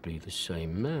could be the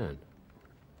same man.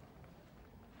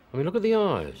 I mean, look at the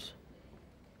eyes.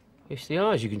 It's the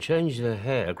eyes. You can change their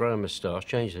hair, grow a moustache,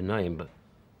 change the name, but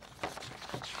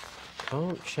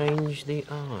can't change the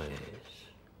eyes.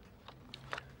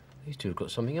 These two have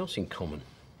got something else in common.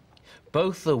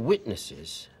 Both the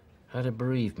witnesses had a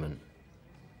bereavement.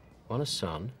 One a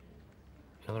son,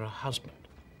 the other a husband.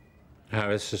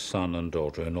 Harris's son and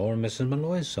daughter-in-law, and Mrs.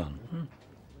 Malloy's son.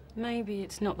 Maybe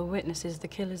it's not the witnesses the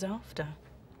killer's after.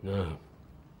 No.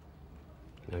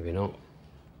 Maybe not.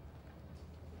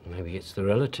 Maybe it's the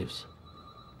relatives.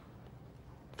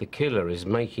 The killer is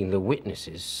making the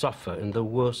witnesses suffer in the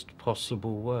worst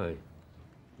possible way.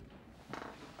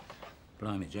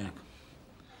 Blimey, Jack.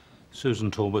 Susan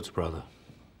Talbot's brother.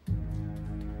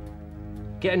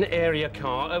 Get an area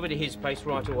car over to his place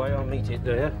right away. I'll meet it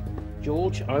there.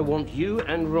 George, I want you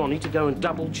and Ronnie to go and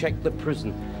double-check the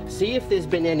prison. See if there's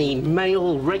been any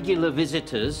male regular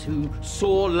visitors who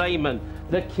saw Lehman.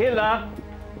 The killer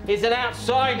is an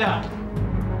outsider.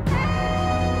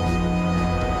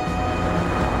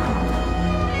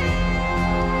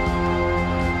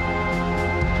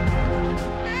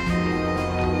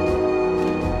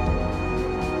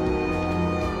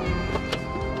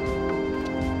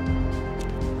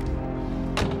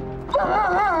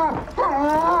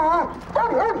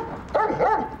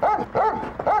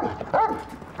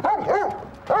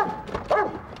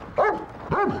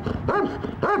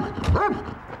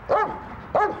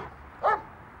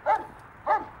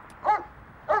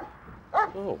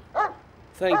 Oh,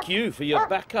 thank you for your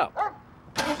backup.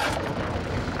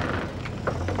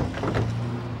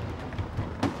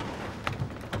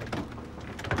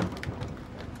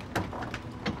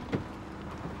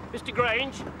 Mr.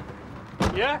 Grange?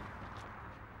 Yeah?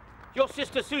 Your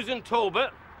sister Susan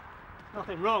Talbot?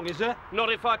 Nothing wrong, is there?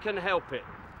 Not if I can help it.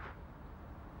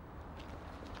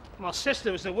 My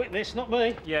sister was the witness, not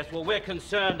me. Yes, well, we're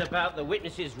concerned about the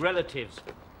witnesses' relatives.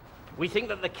 We think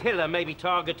that the killer may be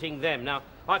targeting them. Now,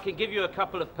 I can give you a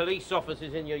couple of police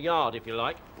officers in your yard, if you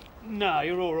like. No,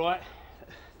 you're all right.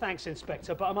 Thanks,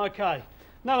 Inspector, but I'm OK.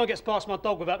 No one gets past my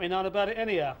dog without me knowing about it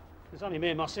anyhow. There's only me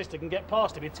and my sister can get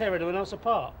past him. He'd tear everyone else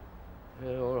apart.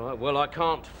 Yeah, all right. Well, I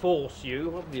can't force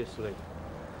you, obviously.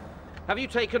 Have you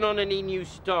taken on any new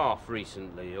staff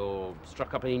recently, or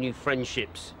struck up any new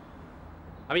friendships?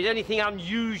 I mean, has anything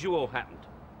unusual happened?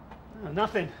 No,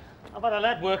 nothing. I've had a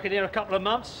lad working here a couple of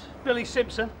months, Billy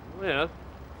Simpson. Yeah.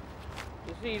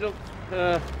 Does he look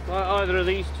like either of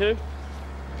these two?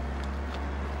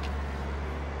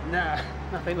 Nah,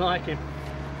 nothing like him.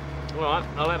 All right,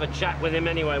 I'll have a chat with him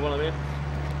anyway while I'm here.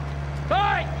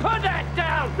 Hey, put that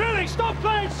down! Billy, stop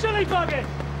playing silly bugging!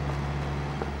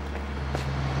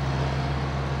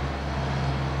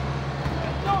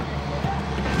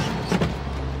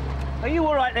 Are you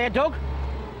all right there, dog?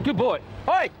 Good boy.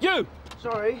 Hey, you!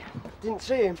 Sorry, didn't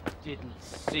see him. Didn't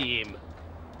see him.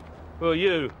 Well,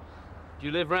 you. Do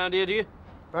you live round here, do you?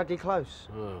 Bradley Close.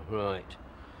 Oh, right.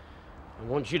 I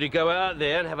want you to go out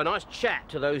there and have a nice chat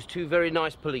to those two very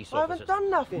nice police officers. I haven't done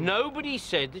nothing. Nobody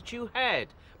said that you had.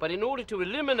 But in order to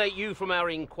eliminate you from our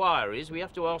inquiries, we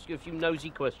have to ask you a few nosy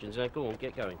questions. Now, go on,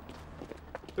 get going.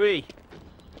 3.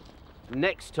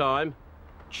 Next time,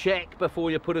 check before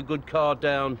you put a good card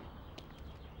down.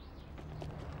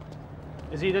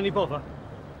 Is he any bother?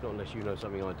 Not unless you know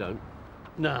something I don't.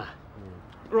 Nah.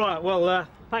 Right, well,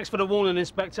 thanks for the warning,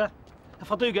 Inspector.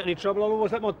 If I do get any trouble, I'll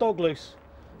always let my dog loose.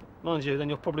 Mind you, then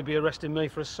you'll probably be arresting me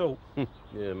for assault.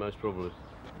 Yeah, most probably.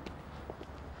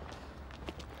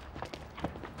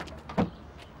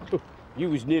 You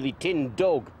was nearly tin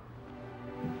dog.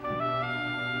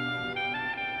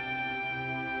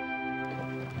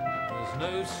 There's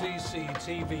no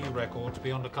CCTV records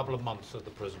beyond a couple of months at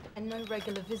the prison. And no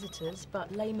regular visitors, but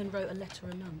Lehman wrote a letter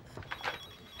a month.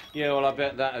 Yeah, well, I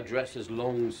bet that address has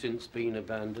long since been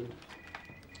abandoned.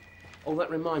 Oh,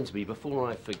 that reminds me, before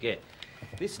I forget,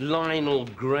 this Lionel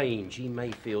Grange, he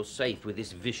may feel safe with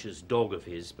this vicious dog of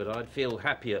his, but I'd feel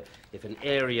happier if an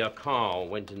area Carl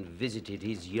went and visited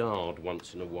his yard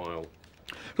once in a while.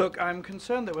 Look, I'm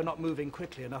concerned that we're not moving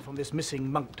quickly enough on this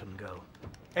missing Monkton girl.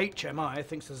 HMI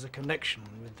thinks there's a connection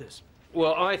with this.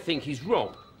 Well, I think he's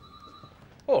wrong.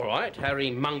 All right, Harry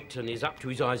Monkton is up to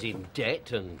his eyes in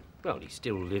debt and, well, he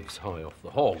still lives high off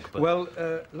the hog, but... Well,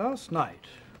 last night,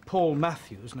 Paul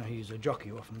Matthews, now he's a jockey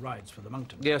who often rides for the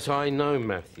Monktons. Yes, I know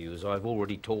Matthews. I've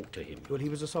already talked to him. Well, he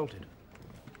was assaulted,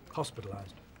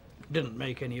 hospitalised. Didn't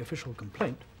make any official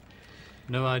complaint.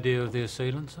 No idea of the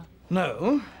assailant, sir?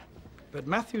 No, but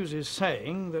Matthews is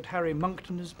saying that Harry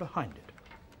Monkton is behind it.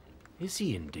 Is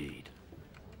he indeed?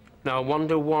 Now, I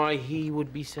wonder why he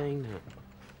would be saying that.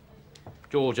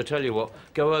 George, I tell you what,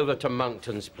 go over to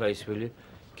Monkton's place, will you?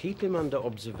 Keep him under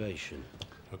observation.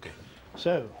 OK.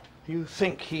 So, you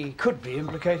think he could be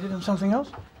implicated in something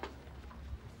else?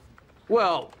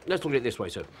 Well, let's look at it this way,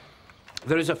 sir.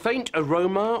 There is a faint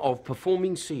aroma of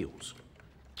performing seals.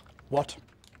 What?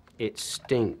 It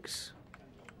stinks.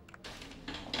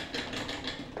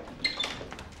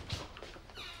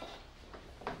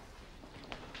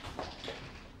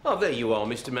 Oh, there you are,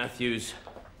 Mr. Matthews.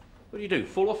 What do you do,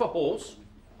 fall off a horse?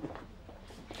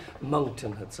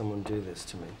 Monkton had someone do this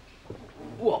to me.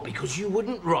 What, because you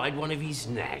wouldn't ride one of his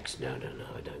nags? No,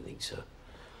 I don't think so.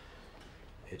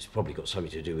 It's probably got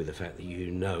something to do with the fact that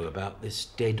you know about this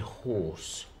dead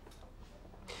horse.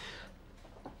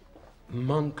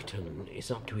 Monkton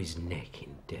is up to his neck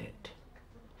in debt.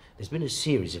 There's been a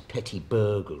series of petty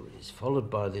burglaries, followed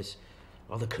by this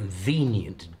rather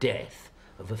convenient death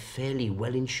of a fairly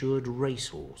well-insured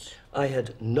racehorse. I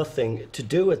had nothing to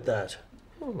do with that.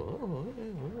 Oh,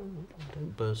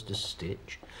 don't burst a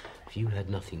stitch. If you had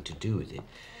nothing to do with it,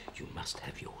 you must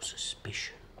have your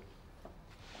suspicion.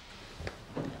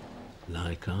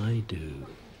 Like I do.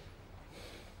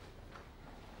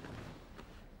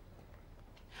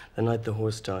 The night the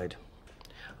horse died,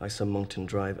 I saw Monkton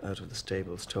drive out of the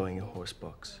stables towing a horse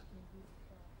box.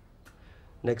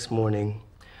 Next morning,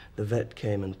 the vet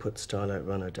came and put Starlight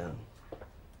Runner down.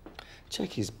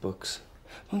 Check his books.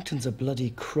 Monkton's a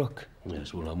bloody crook.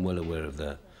 Yes, well, I'm well aware of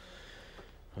that.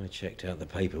 I checked out the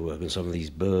paperwork on some of these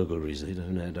burglaries. They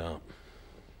don't add up.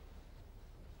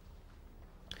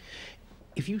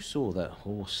 If you saw that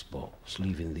horse box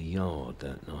leaving the yard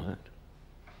that night,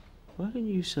 why didn't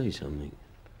you say something?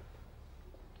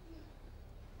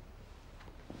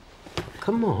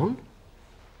 Come on.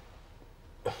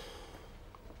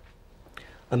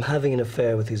 I'm having an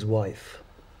affair with his wife.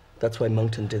 That's why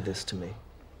Monkton did this to me.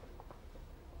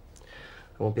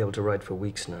 I won't be able to ride for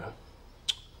weeks now.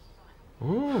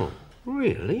 Oh,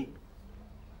 really?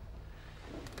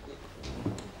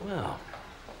 Well,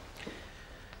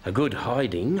 a good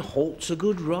hiding halts a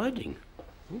good riding.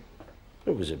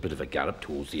 It was a bit of a gallop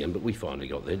towards the end, but we finally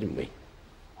got there, didn't we?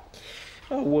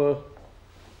 Oh,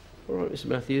 all right, Mr.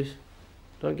 Matthews.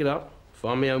 Don't get up.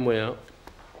 Find my own way out.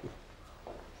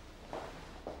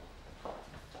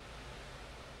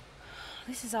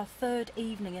 This is our third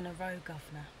evening in a row,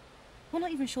 Governor. We're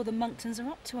not even sure the Monktons are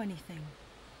up to anything.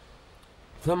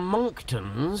 The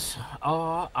Monktons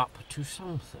are up to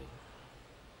something.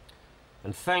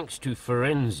 And thanks to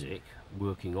forensic,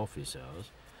 working office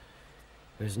hours,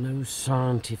 there's no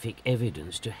scientific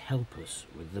evidence to help us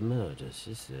with the murders,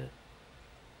 is there?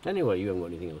 Anyway, you haven't got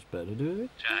anything else better to do, have you?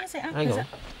 Jack. Hang on.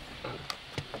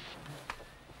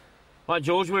 Hi,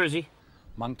 George, where is he?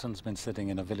 Monkton's been sitting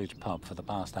in a village pub for the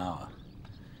past hour.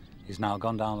 He's now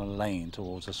gone down a lane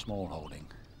towards a small holding.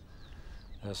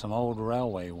 There are some old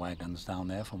railway wagons down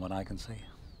there from what I can see.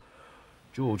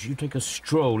 George, you take a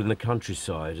stroll in the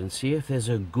countryside and see if there's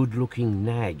a good-looking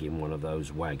nag in one of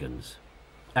those wagons.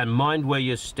 And mind where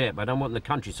you step. I don't want the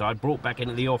countryside brought back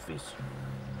into the office.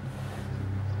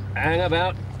 Hang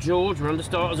about, George. We're under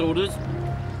starter's orders.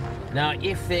 Now,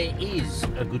 if there is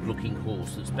a good-looking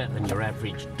horse that's better than your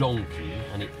average donkey,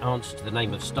 and it answers to the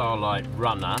name of Starlight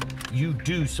Runner, you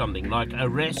do something like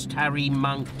arrest Harry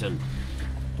Monkton.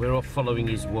 We're off following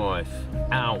his wife.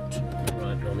 Out.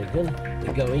 Right, Lonergan.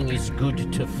 The going is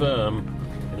good to firm.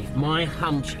 And if my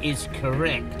hunch is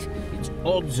correct, it's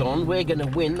odds on we're going to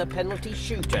win the penalty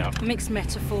shootout. Mixed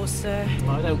metaphor, sir.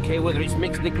 I don't care whether it's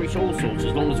mixed licorice all sorts,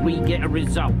 as long as we get a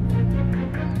result.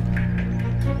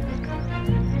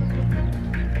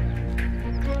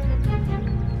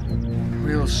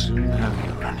 We'll soon have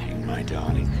you running, my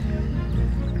darling.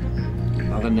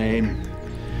 Another name,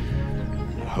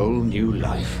 a whole new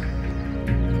life.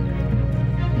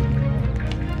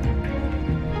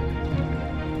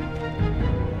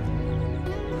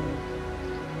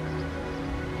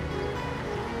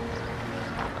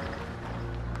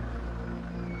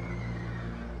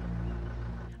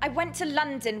 I went to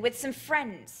London with some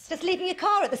friends. Just leaving your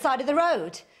car at the side of the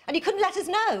road, and you couldn't let us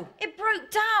know. It broke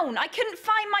down. I couldn't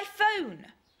find my phone.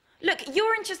 Look,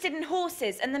 you're interested in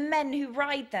horses and the men who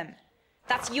ride them.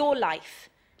 That's your life.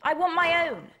 I want my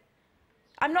own.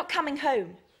 I'm not coming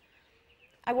home.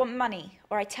 I want money,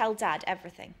 or I tell Dad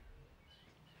everything.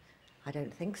 I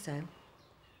don't think so.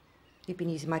 You've been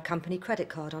using my company credit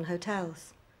card on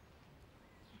hotels.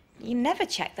 You never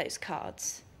check those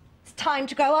cards. It's time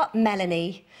to grow up,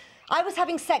 Melanie. I was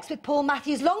having sex with Paul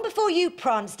Matthews long before you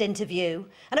pranced into view,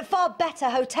 and at far better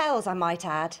hotels, I might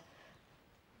add.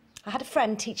 I had a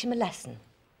friend teach him a lesson.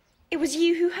 It was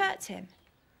you who hurt him.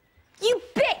 You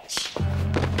bitch!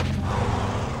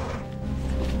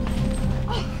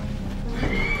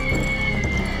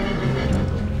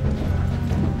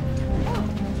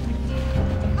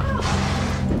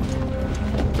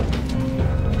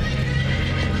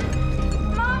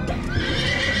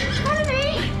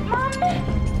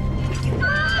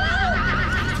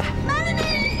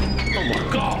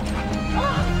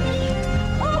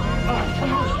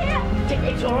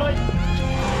 It's all right.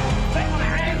 Take my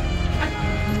hand.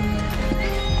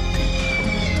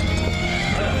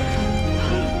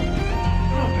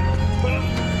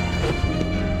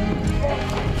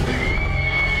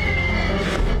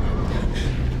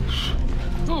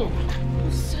 Oh,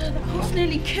 sir, the horse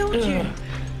nearly killed you.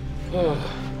 Oh,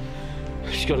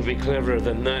 she's got to be cleverer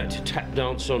than that to tap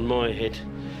dance on my head.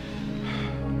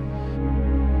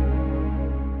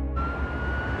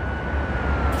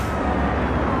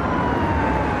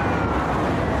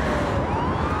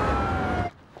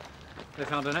 They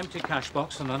found an empty cash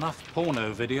box and enough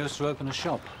porno videos to open a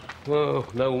shop. Oh,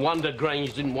 no wonder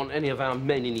Grange didn't want any of our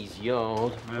men in his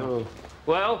yard. Yeah. Oh.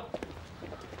 Well?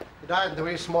 He died in the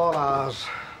wee small hours.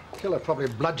 Killer probably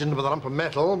bludgeoned with a lump of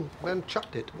metal, then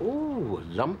chucked it. Oh, a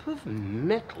lump of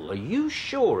metal. Are you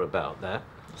sure about that?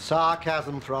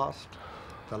 Sarcasm, Frost.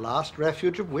 The last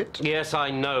refuge of wit. Yes, I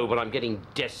know, but I'm getting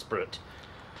desperate.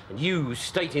 And you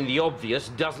stating the obvious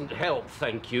doesn't help,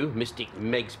 thank you, Mystic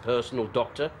Meg's personal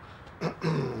doctor.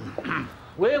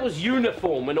 Where was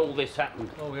Uniform when all this happened?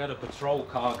 Well, we had a patrol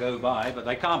car go by, but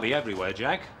they can't be everywhere,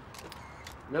 Jack.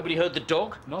 Nobody heard the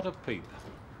dog? Not a peep.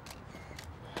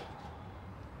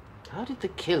 How did the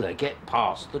killer get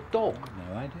past the dog?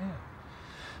 No idea.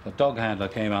 The dog handler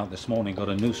came out this morning, got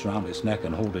a noose round its neck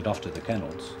and hauled it off to the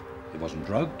kennels. He wasn't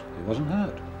drugged, he wasn't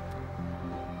hurt.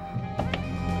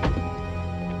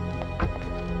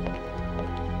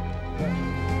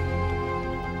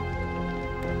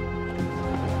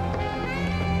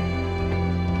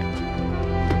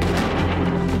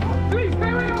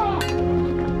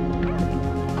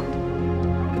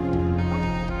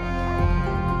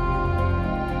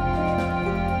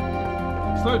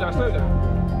 Slow down, slow down.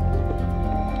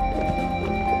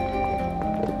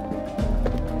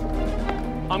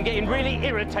 I'm getting really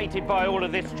irritated by all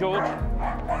of this, George.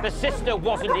 The sister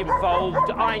wasn't involved,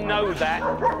 I know that.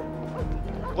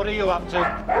 What are you up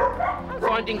to?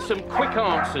 Finding some quick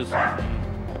answers.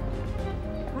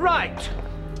 Right.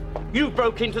 You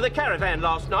broke into the caravan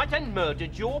last night and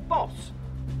murdered your boss.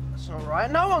 all right.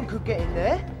 No one could get in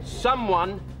there.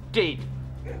 Someone did.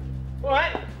 All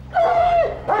right. All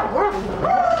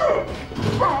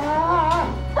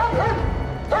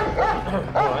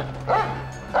right.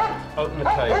 Open the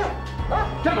cage.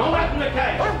 Come on, open the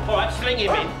cage. All right, sling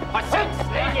him in. I said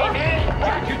sling him in.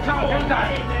 Jack, you can't do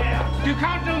that. You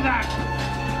can't do that.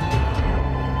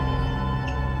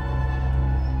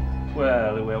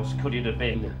 Well, who else could it have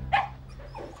been?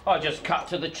 I just cut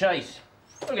to the chase.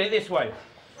 Look at it this way.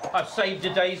 I've saved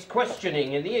a day's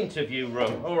questioning in the interview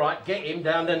room. All right, get him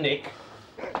down to Nick.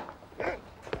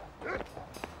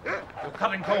 You're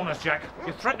cutting corners, Jack.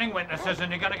 You're threatening witnesses and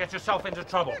you're going to get yourself into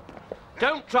trouble.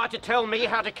 Don't try to tell me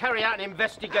how to carry out an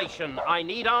investigation. I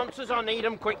need answers, I need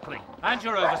them quickly. And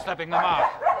you're overstepping the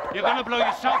mark. You're going to blow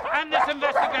yourself and this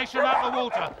investigation out of the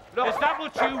water. Look, is that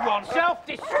what you want?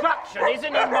 Self-destruction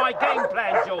isn't in my game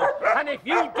plan, George. And if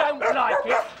you don't like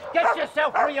it, get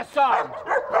yourself reassigned.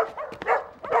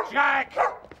 Jack!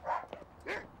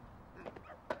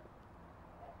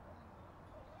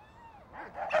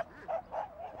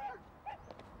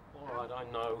 All right, I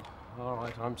know. All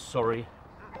right, I'm sorry.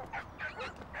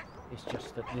 It's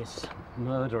just that this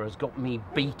murder has got me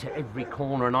beat at every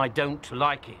corner and I don't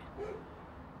like it.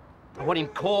 I want him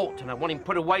caught and I want him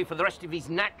put away for the rest of his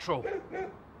natural.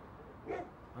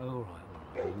 All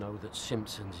right, we know that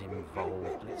Simpson's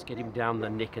involved. Let's get him down the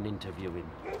Nick and interview him.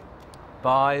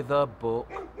 By the book.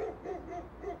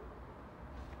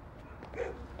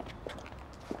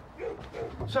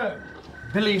 So,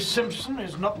 Billy Simpson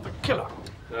is not the killer.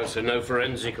 No, so no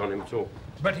forensic on him at all.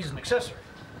 But he's an accessory.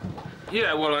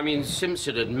 Yeah, well, I mean,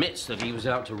 Simpson admits that he was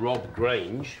out to rob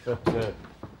Grange, but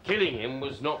killing him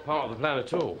was not part of the plan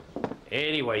at all.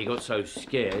 Anyway, he got so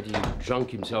scared he drunk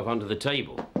himself under the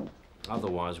table.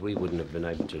 Otherwise, we wouldn't have been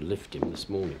able to lift him this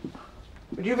morning.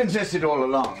 But you've insisted all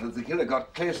along that the killer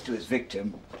got close to his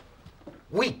victim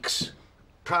weeks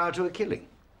prior to a killing.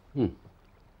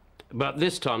 But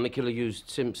this time, the killer used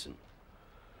Simpson.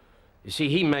 You see,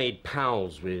 he made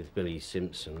pals with Billy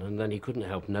Simpson, and then he couldn't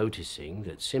help noticing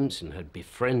that Simpson had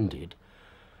befriended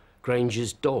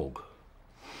Grange's dog.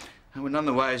 And we're none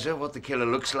the wiser what the killer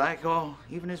looks like, or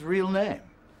even his real name.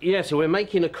 Yeah, so we're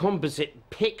making a composite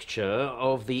picture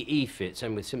of the Efits,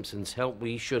 and with Simpson's help,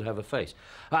 we should have a face.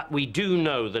 We do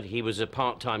know that he was a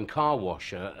part-time car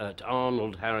washer at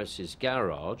Arnold Harris's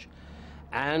garage,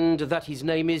 and that his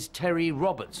name is Terry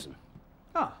Robertson.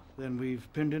 Ah, then we've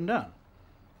pinned him down.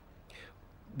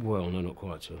 Well, no, not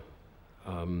quite, sir.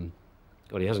 Well,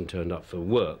 he hasn't turned up for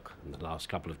work in the last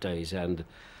couple of days, and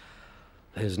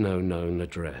there's no known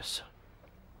address.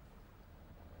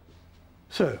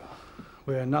 So,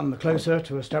 we're none the closer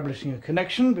to establishing a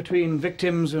connection between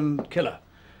victims and killer.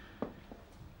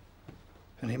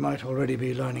 And he might already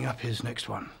be lining up his next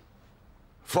one.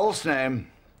 False name,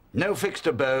 no fixed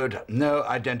abode, no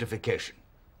identification.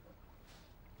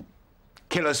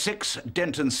 Killer 6,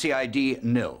 Denton CID,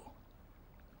 nil.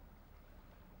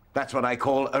 That's what I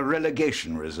call a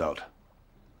relegation result.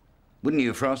 Wouldn't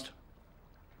you, Frost?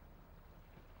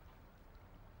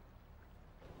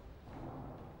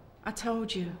 I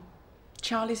told you,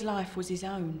 Charlie's life was his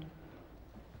own.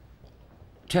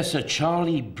 Tessa,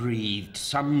 Charlie breathed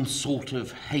some sort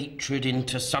of hatred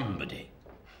into somebody.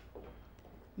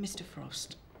 Mr.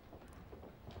 Frost,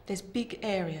 there's big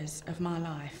areas of my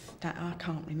life that I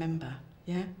can't remember,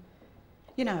 yeah?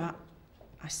 You know,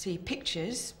 I see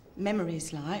pictures,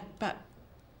 memories like, but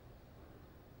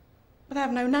they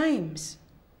have no names.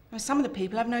 Well, some of the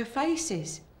people have no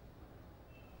faces.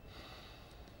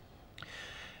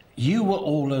 You were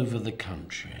all over the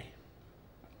country,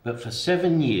 but for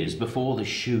 7 years before the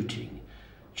shooting,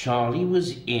 Charlie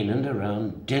was in and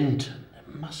around Denton.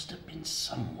 There must have been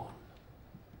someone.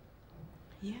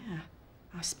 Yeah,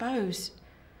 I suppose.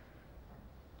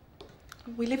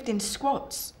 We lived in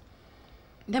squats.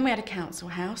 Then we had a council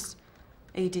house.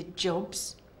 He did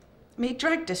jobs. I mean, he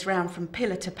dragged us round from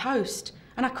pillar to post,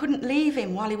 and I couldn't leave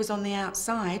him while he was on the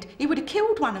outside. He would have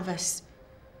killed one of us.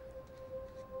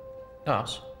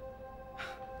 Us?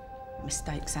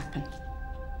 Mistakes happen.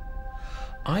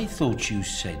 I thought you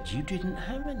said you didn't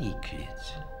have any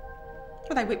kids.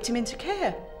 Well, they whipped him into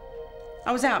care.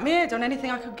 I was out my head on anything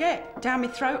I could get, down my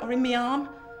throat or in my arm.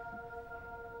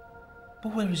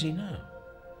 But where is he now?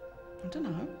 I don't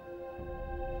know.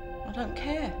 I don't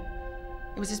care.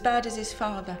 It was as bad as his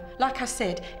father. Like I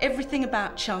said, everything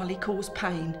about Charlie caused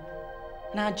pain.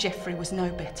 And our Geoffrey was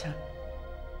no better.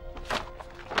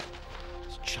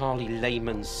 It's Charlie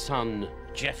Lehman's son,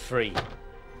 Geoffrey.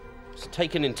 He was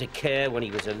taken into care when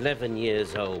he was 11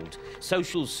 years old.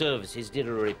 Social services did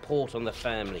a report on the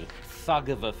family. Thug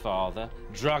of a father,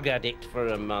 drug addict for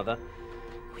a mother.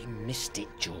 we missed it,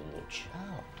 George.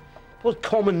 Oh. Well,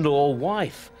 common law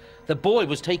wife. The boy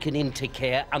was taken into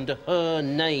care under her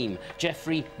name,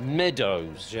 Geoffrey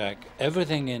Meadows. Jack,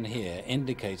 everything in here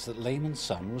indicates that Lehman's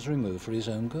son was removed for his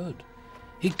own good.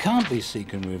 He can't be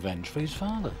seeking revenge for his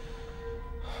father.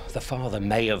 The father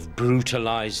may have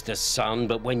brutalised the son,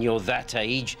 but when you're that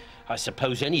age, I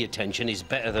suppose any attention is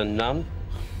better than none.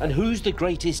 And who's the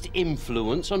greatest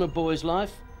influence on a boy's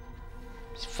life?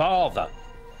 His father.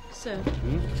 Sir,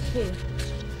 here.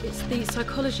 It's the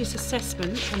psychologist's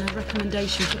assessment and a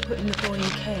recommendation for putting the boy in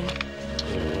care.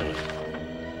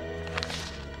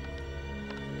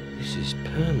 This is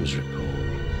Pam's report.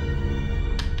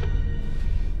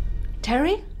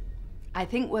 Terry, I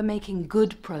think we're making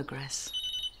good progress.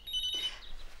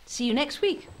 See you next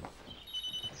week.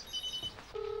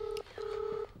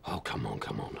 Oh, come on,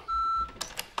 come on.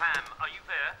 Pam, are you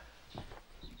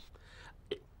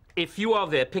there? If you are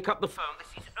there, pick up the phone.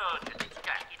 This is urgent. It's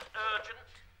Jack. It's urgent.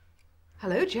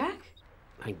 Hello, Jack.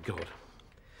 Thank God.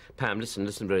 Pam, listen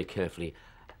very carefully.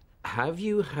 Have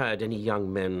you had any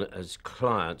young men as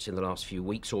clients in the last few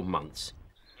weeks or months?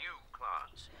 New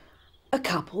clients? A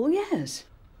couple, yes.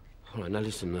 All right, now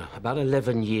listen. About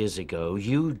 11 years ago,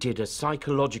 you did a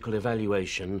psychological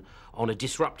evaluation on a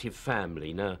disruptive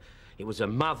family. Now, it was a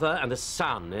mother and a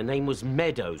son. Their name was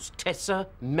Meadows, Tessa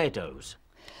Meadows.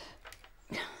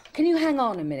 Can you hang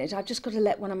on a minute? I've just got to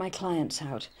let one of my clients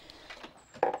out.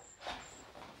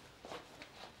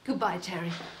 Goodbye,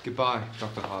 Terry. Goodbye,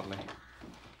 Dr. Hartley.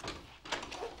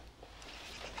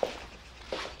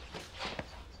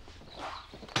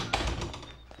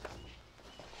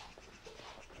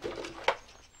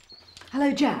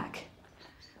 Hello, Jack.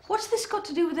 What's this got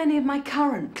to do with any of my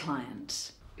current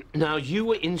clients? Now, you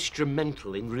were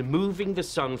instrumental in removing the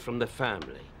son from the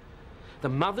family. The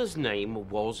mother's name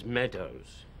was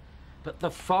Meadows, but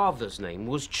the father's name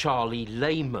was Charlie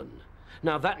Lehman.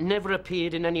 Now, that never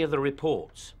appeared in any of the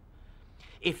reports.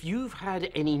 If you've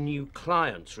had any new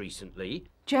clients recently...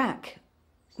 Jack,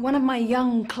 one of my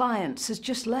young clients has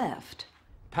just left.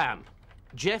 Pam,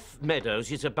 Jeff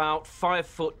Meadows is about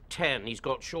 5'10". He's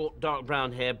got short, dark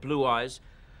brown hair, blue eyes,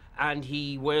 and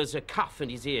he wears a cuff in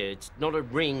his ear. It's not a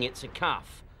ring, it's a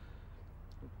cuff.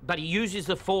 But he uses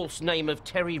the false name of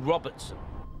Terry Robertson.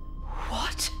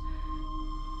 What?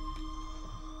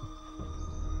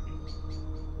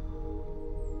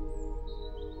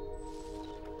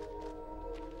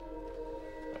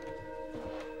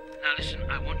 Now listen,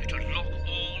 I want you to lock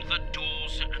all the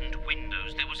doors and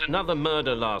windows. There was another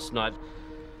murder last night,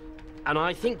 and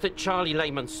I think that Charlie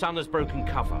Lehman's son has broken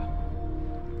cover.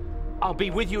 I'll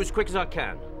be with you as quick as I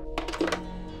can.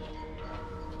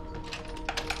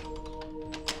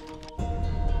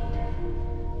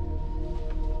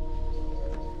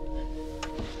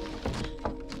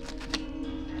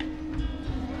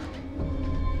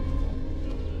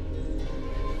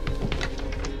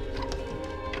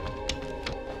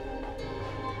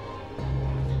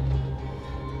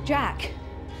 Jack!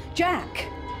 Jack!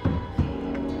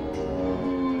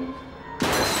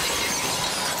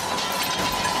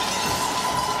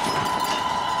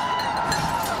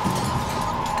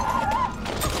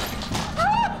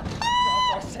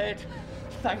 I said,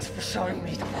 thanks for showing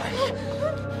me the way.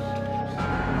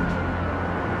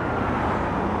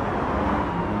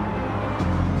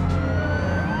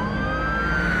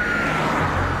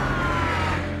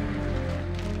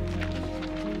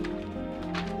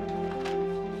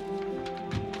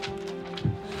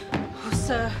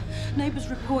 Sir, neighbours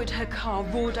reported her car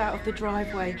roared out of the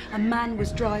driveway. A man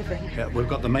was driving. Yeah, we've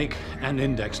got the make and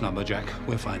index number, Jack.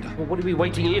 We'll find her. Well, what are we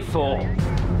waiting here for?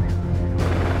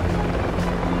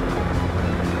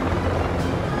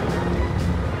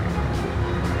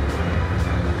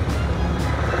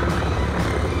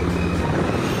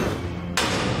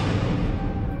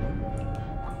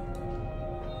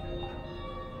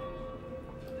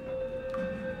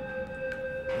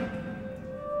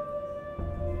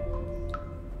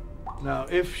 Now,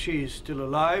 if she's still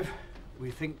alive,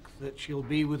 we think that she'll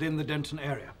be within the Denton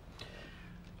area.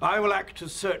 I will act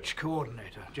as search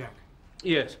coordinator, Jack.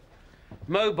 Yes.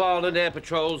 Mobile and air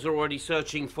patrols are already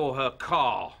searching for her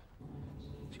car.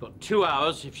 She's got 2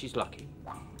 hours if she's lucky.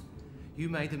 You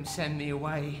made them send me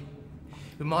away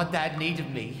when my dad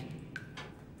needed me.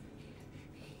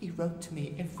 He wrote to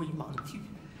me every month.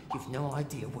 You've no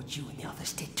idea what you and the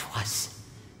others did to us.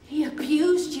 He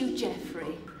abused you,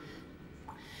 Geoffrey.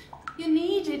 You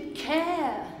needed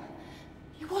care.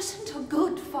 He wasn't a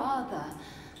good father.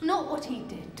 Not what he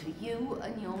did to you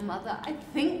and your mother. I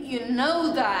think you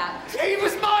know that. He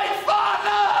was my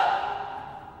father!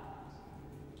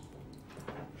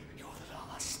 You're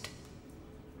the last.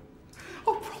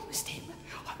 I promised him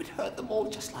I them all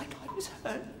just like I was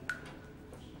hurt.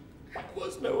 There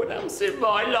was no one else in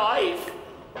my life.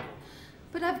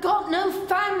 But I've got no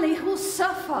family who'll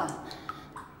suffer.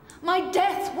 My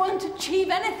death won't achieve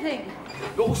anything.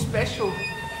 You're special.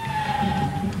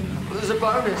 But there's a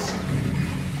bonus.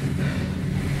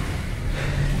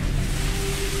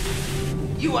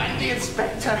 You and the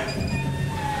inspector.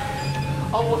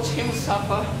 I'll watch him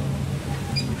suffer.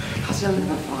 Because he'll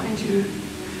never find you.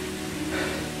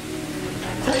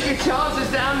 Take your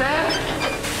chances down there.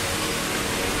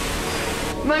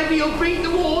 Maybe you'll beat the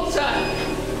water.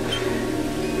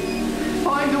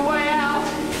 Find a way out.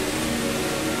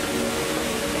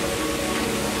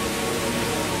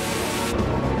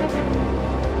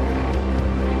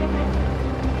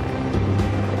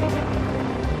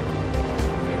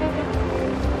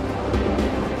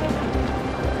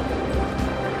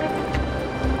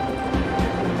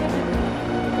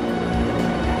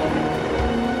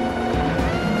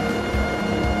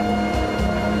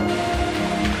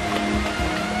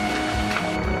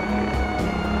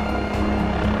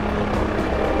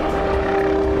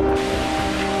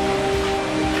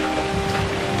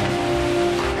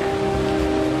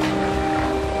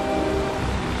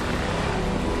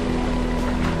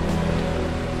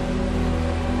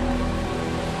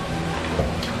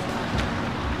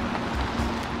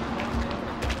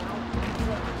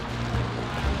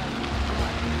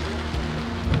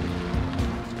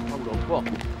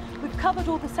 We've covered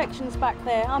all the sections back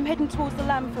there. I'm heading towards the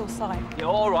landfill site. Yeah,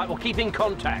 all right, we'll keep in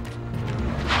contact.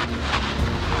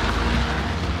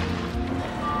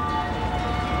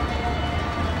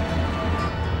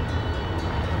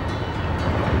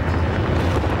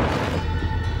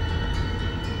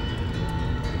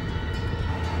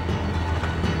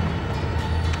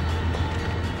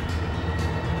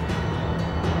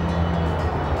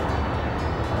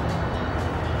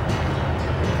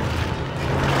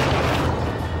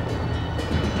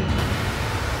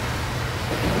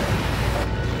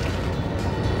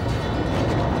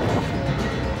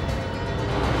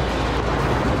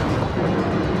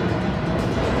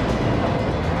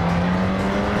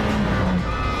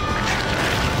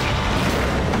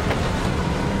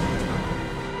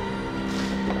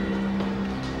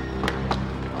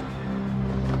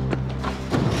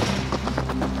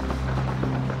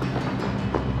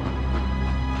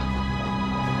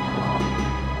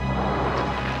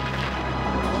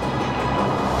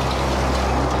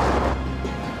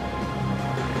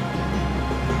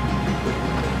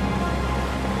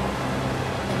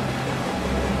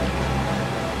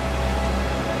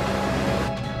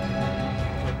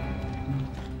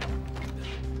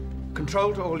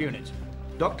 Control to all units.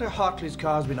 Dr. Hartley's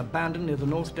car has been abandoned near the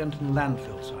North Denton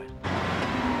landfill site.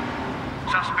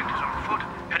 Suspect is on foot,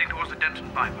 heading towards the Denton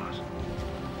bypass.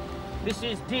 This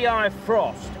is D.I.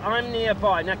 Frost. I'm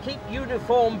nearby. Now keep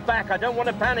uniform back. I don't want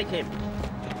to panic him.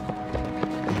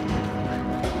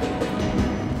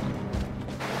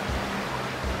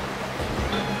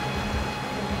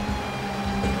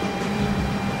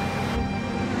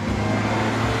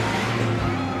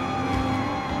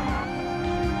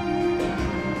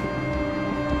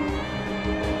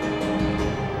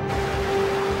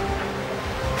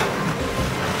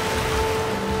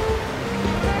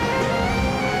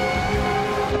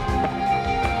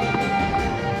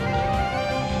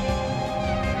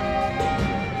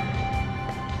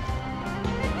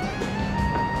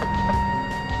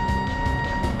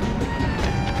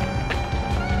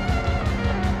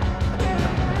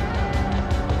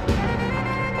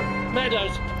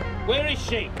 Meadows, where is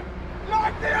she?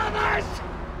 Like the others!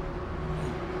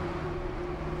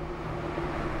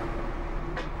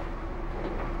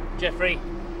 Jeffrey.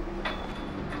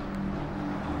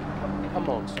 Come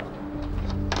on, son.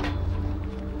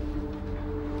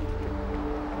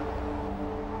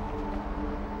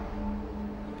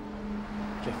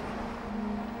 Jeffrey.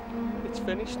 It's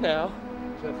finished now.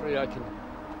 Jeffrey,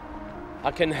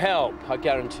 I can help, I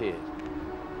guarantee it.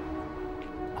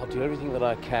 I'll do everything that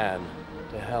I can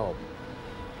to help.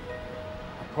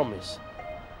 I promise.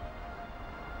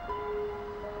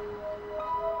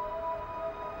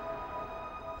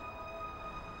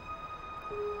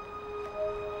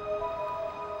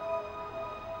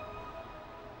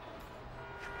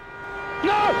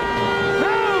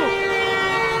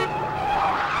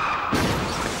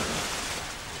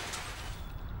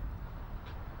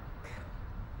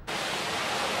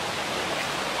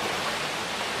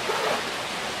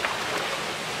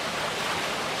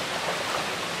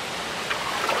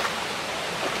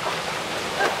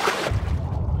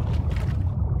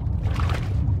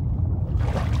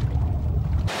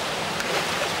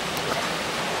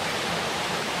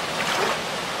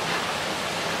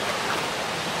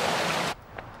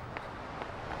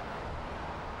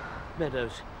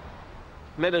 Meadows.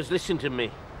 Meadows, listen to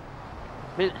me.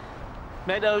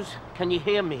 Meadows, can you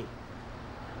hear me?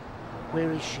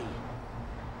 Where is she?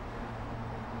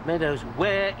 Meadows,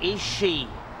 where is she?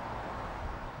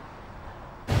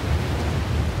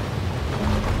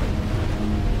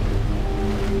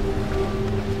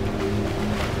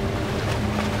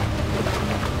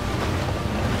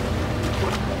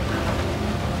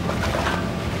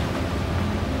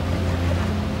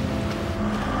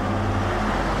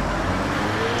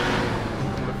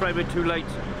 We're too late,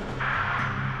 sir.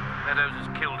 Meadows has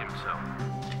killed himself.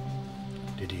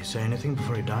 Did he say anything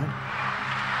before he died?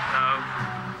 No.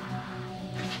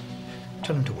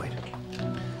 Tell him to wait.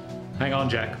 Hang on,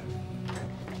 Jack.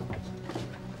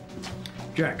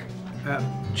 Jack,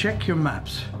 check your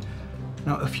maps.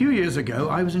 Now, a few years ago,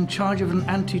 I was in charge of an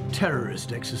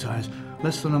anti-terrorist exercise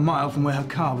less than a mile from where her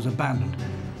car was abandoned.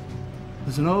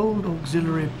 There's an old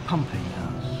auxiliary pumping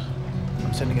house.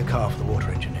 I'm sending a car for the water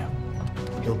engineer.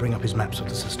 He'll bring up his maps of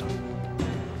the system.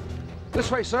 This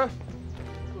way, sir.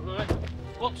 All right.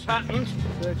 What's happened?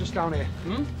 They're just down here.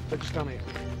 They're just down here.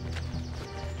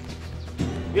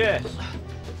 Yes.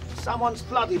 Someone's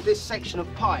flooded this section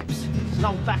of pipes. It's an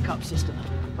old backup system.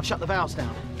 I've shut the valves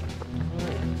down.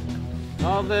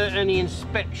 Are there any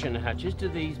inspection hatches to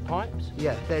these pipes?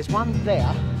 Yeah, there's one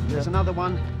there. There's another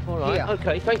one All right. here.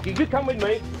 OK, thank you. You come with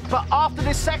me. But after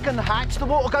this second hatch, the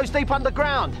water goes deep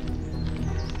underground.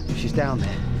 If she's down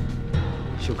there,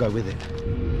 she'll go with it.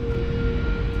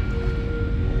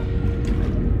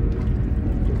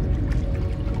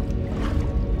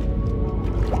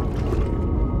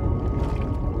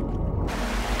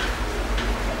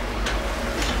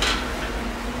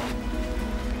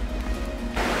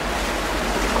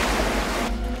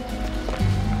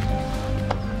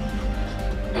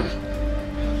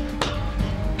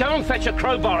 Go and fetch a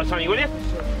crowbar or something, will you?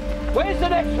 Where's the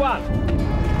next one?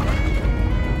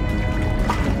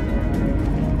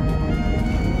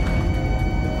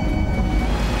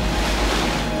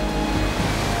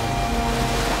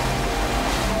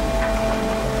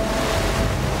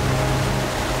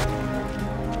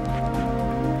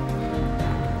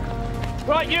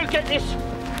 Right, you get this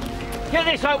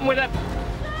open with a...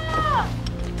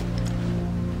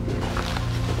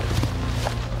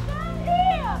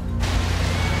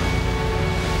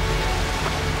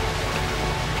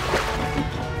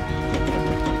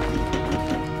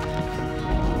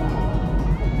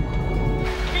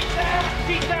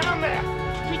 Keep down there!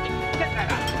 Get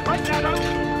that up! Right down,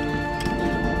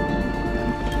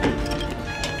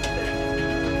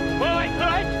 Right,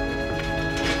 right!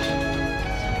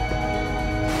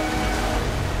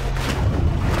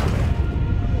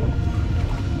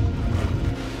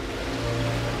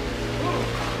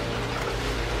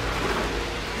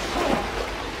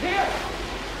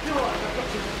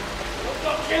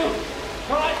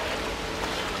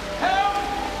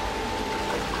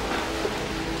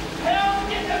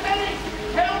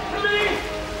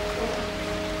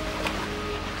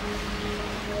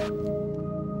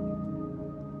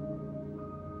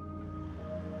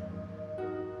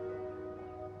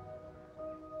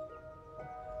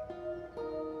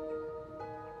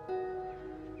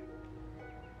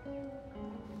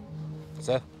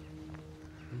 Sir?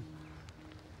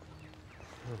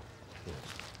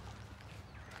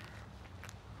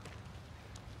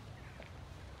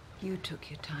 You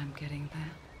took your time getting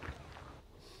there.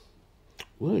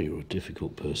 Well, you're a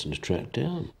difficult person to track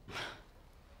down.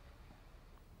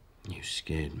 You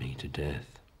scared me to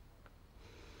death.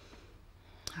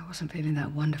 I wasn't feeling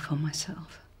that wonderful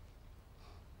myself.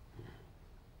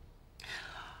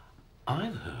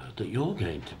 I've heard that you're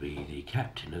going to be the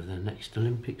captain of the next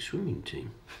Olympic swimming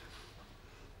team.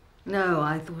 No,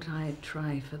 I thought I'd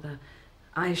try for the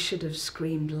I should have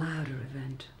screamed louder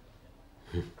event.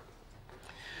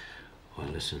 Well,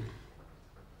 listen,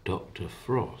 Dr.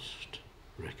 Frost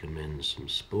recommends some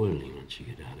spoiling once you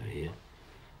get out of here.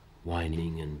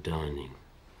 Whining and dining.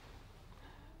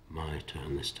 My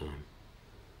turn this time.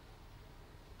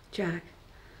 Jack,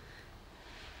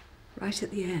 right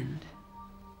at the end,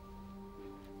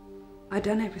 I'd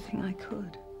done everything I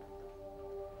could,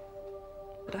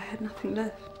 but I had nothing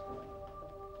left.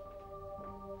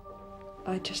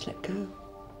 I just let go.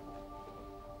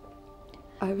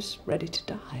 I was ready to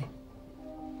die.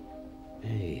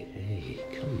 Hey,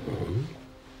 come on.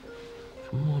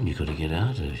 Come on, you gotta get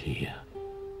out of here.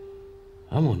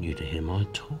 I want you to hear my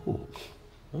talk.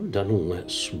 I haven't done all that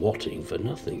swatting for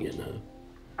nothing, you know.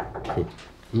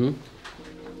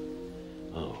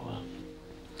 Oh,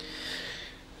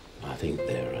 I think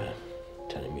they're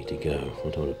telling me to go. I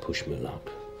don't want to push my luck.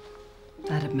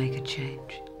 That'd make a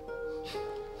change.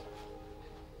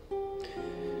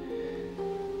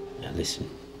 Now listen,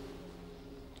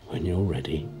 when you're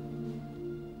ready,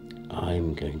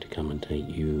 I'm going to come and take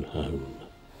you home.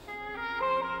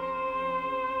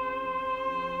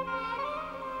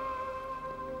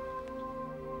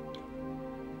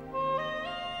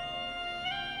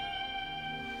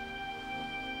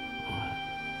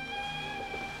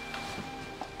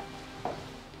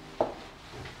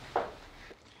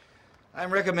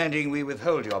 I'm recommending we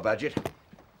withhold your budget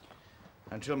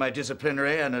until my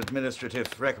disciplinary and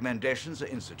administrative recommendations are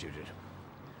instituted.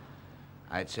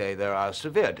 I'd say there are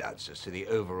severe doubts as to the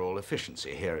overall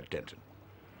efficiency here at Denton.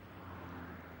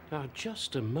 Now,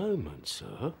 just a moment,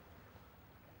 sir.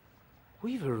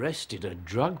 We've arrested a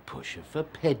drug pusher for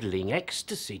peddling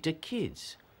ecstasy to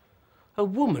kids, a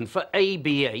woman for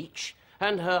ABH,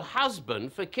 and her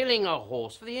husband for killing a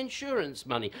horse for the insurance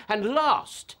money. And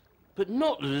last, but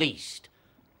not least,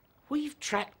 we've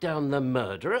tracked down the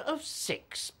murderer of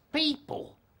 6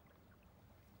 people.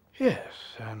 Yes,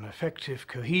 an effective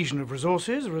cohesion of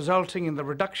resources resulting in the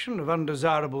reduction of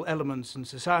undesirable elements in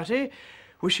society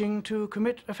wishing to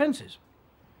commit offences.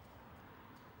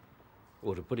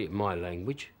 Or to put it in my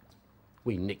language,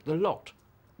 we nicked the lot.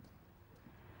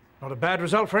 Not a bad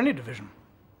result for any division.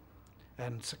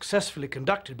 And successfully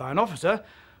conducted by an officer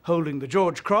holding the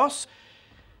George Cross.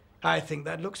 I think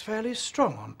that looks fairly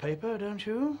strong on paper, don't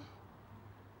you,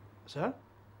 sir?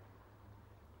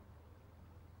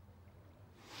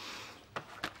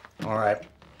 All right.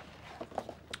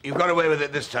 You've got away with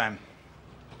it this time.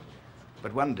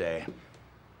 But one day,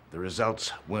 the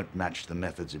results won't match the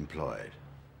methods employed.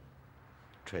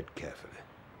 Tread carefully,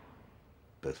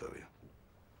 both of you.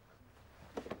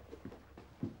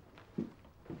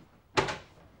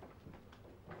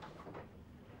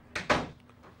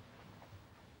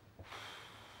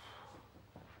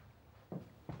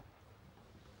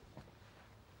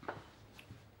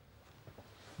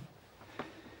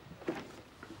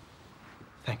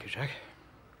 Thank you, Jack.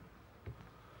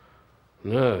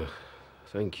 No,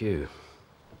 thank you.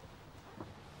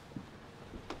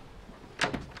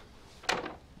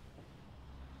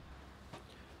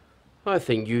 I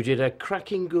think you did a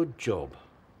cracking good job,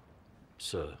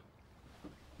 sir.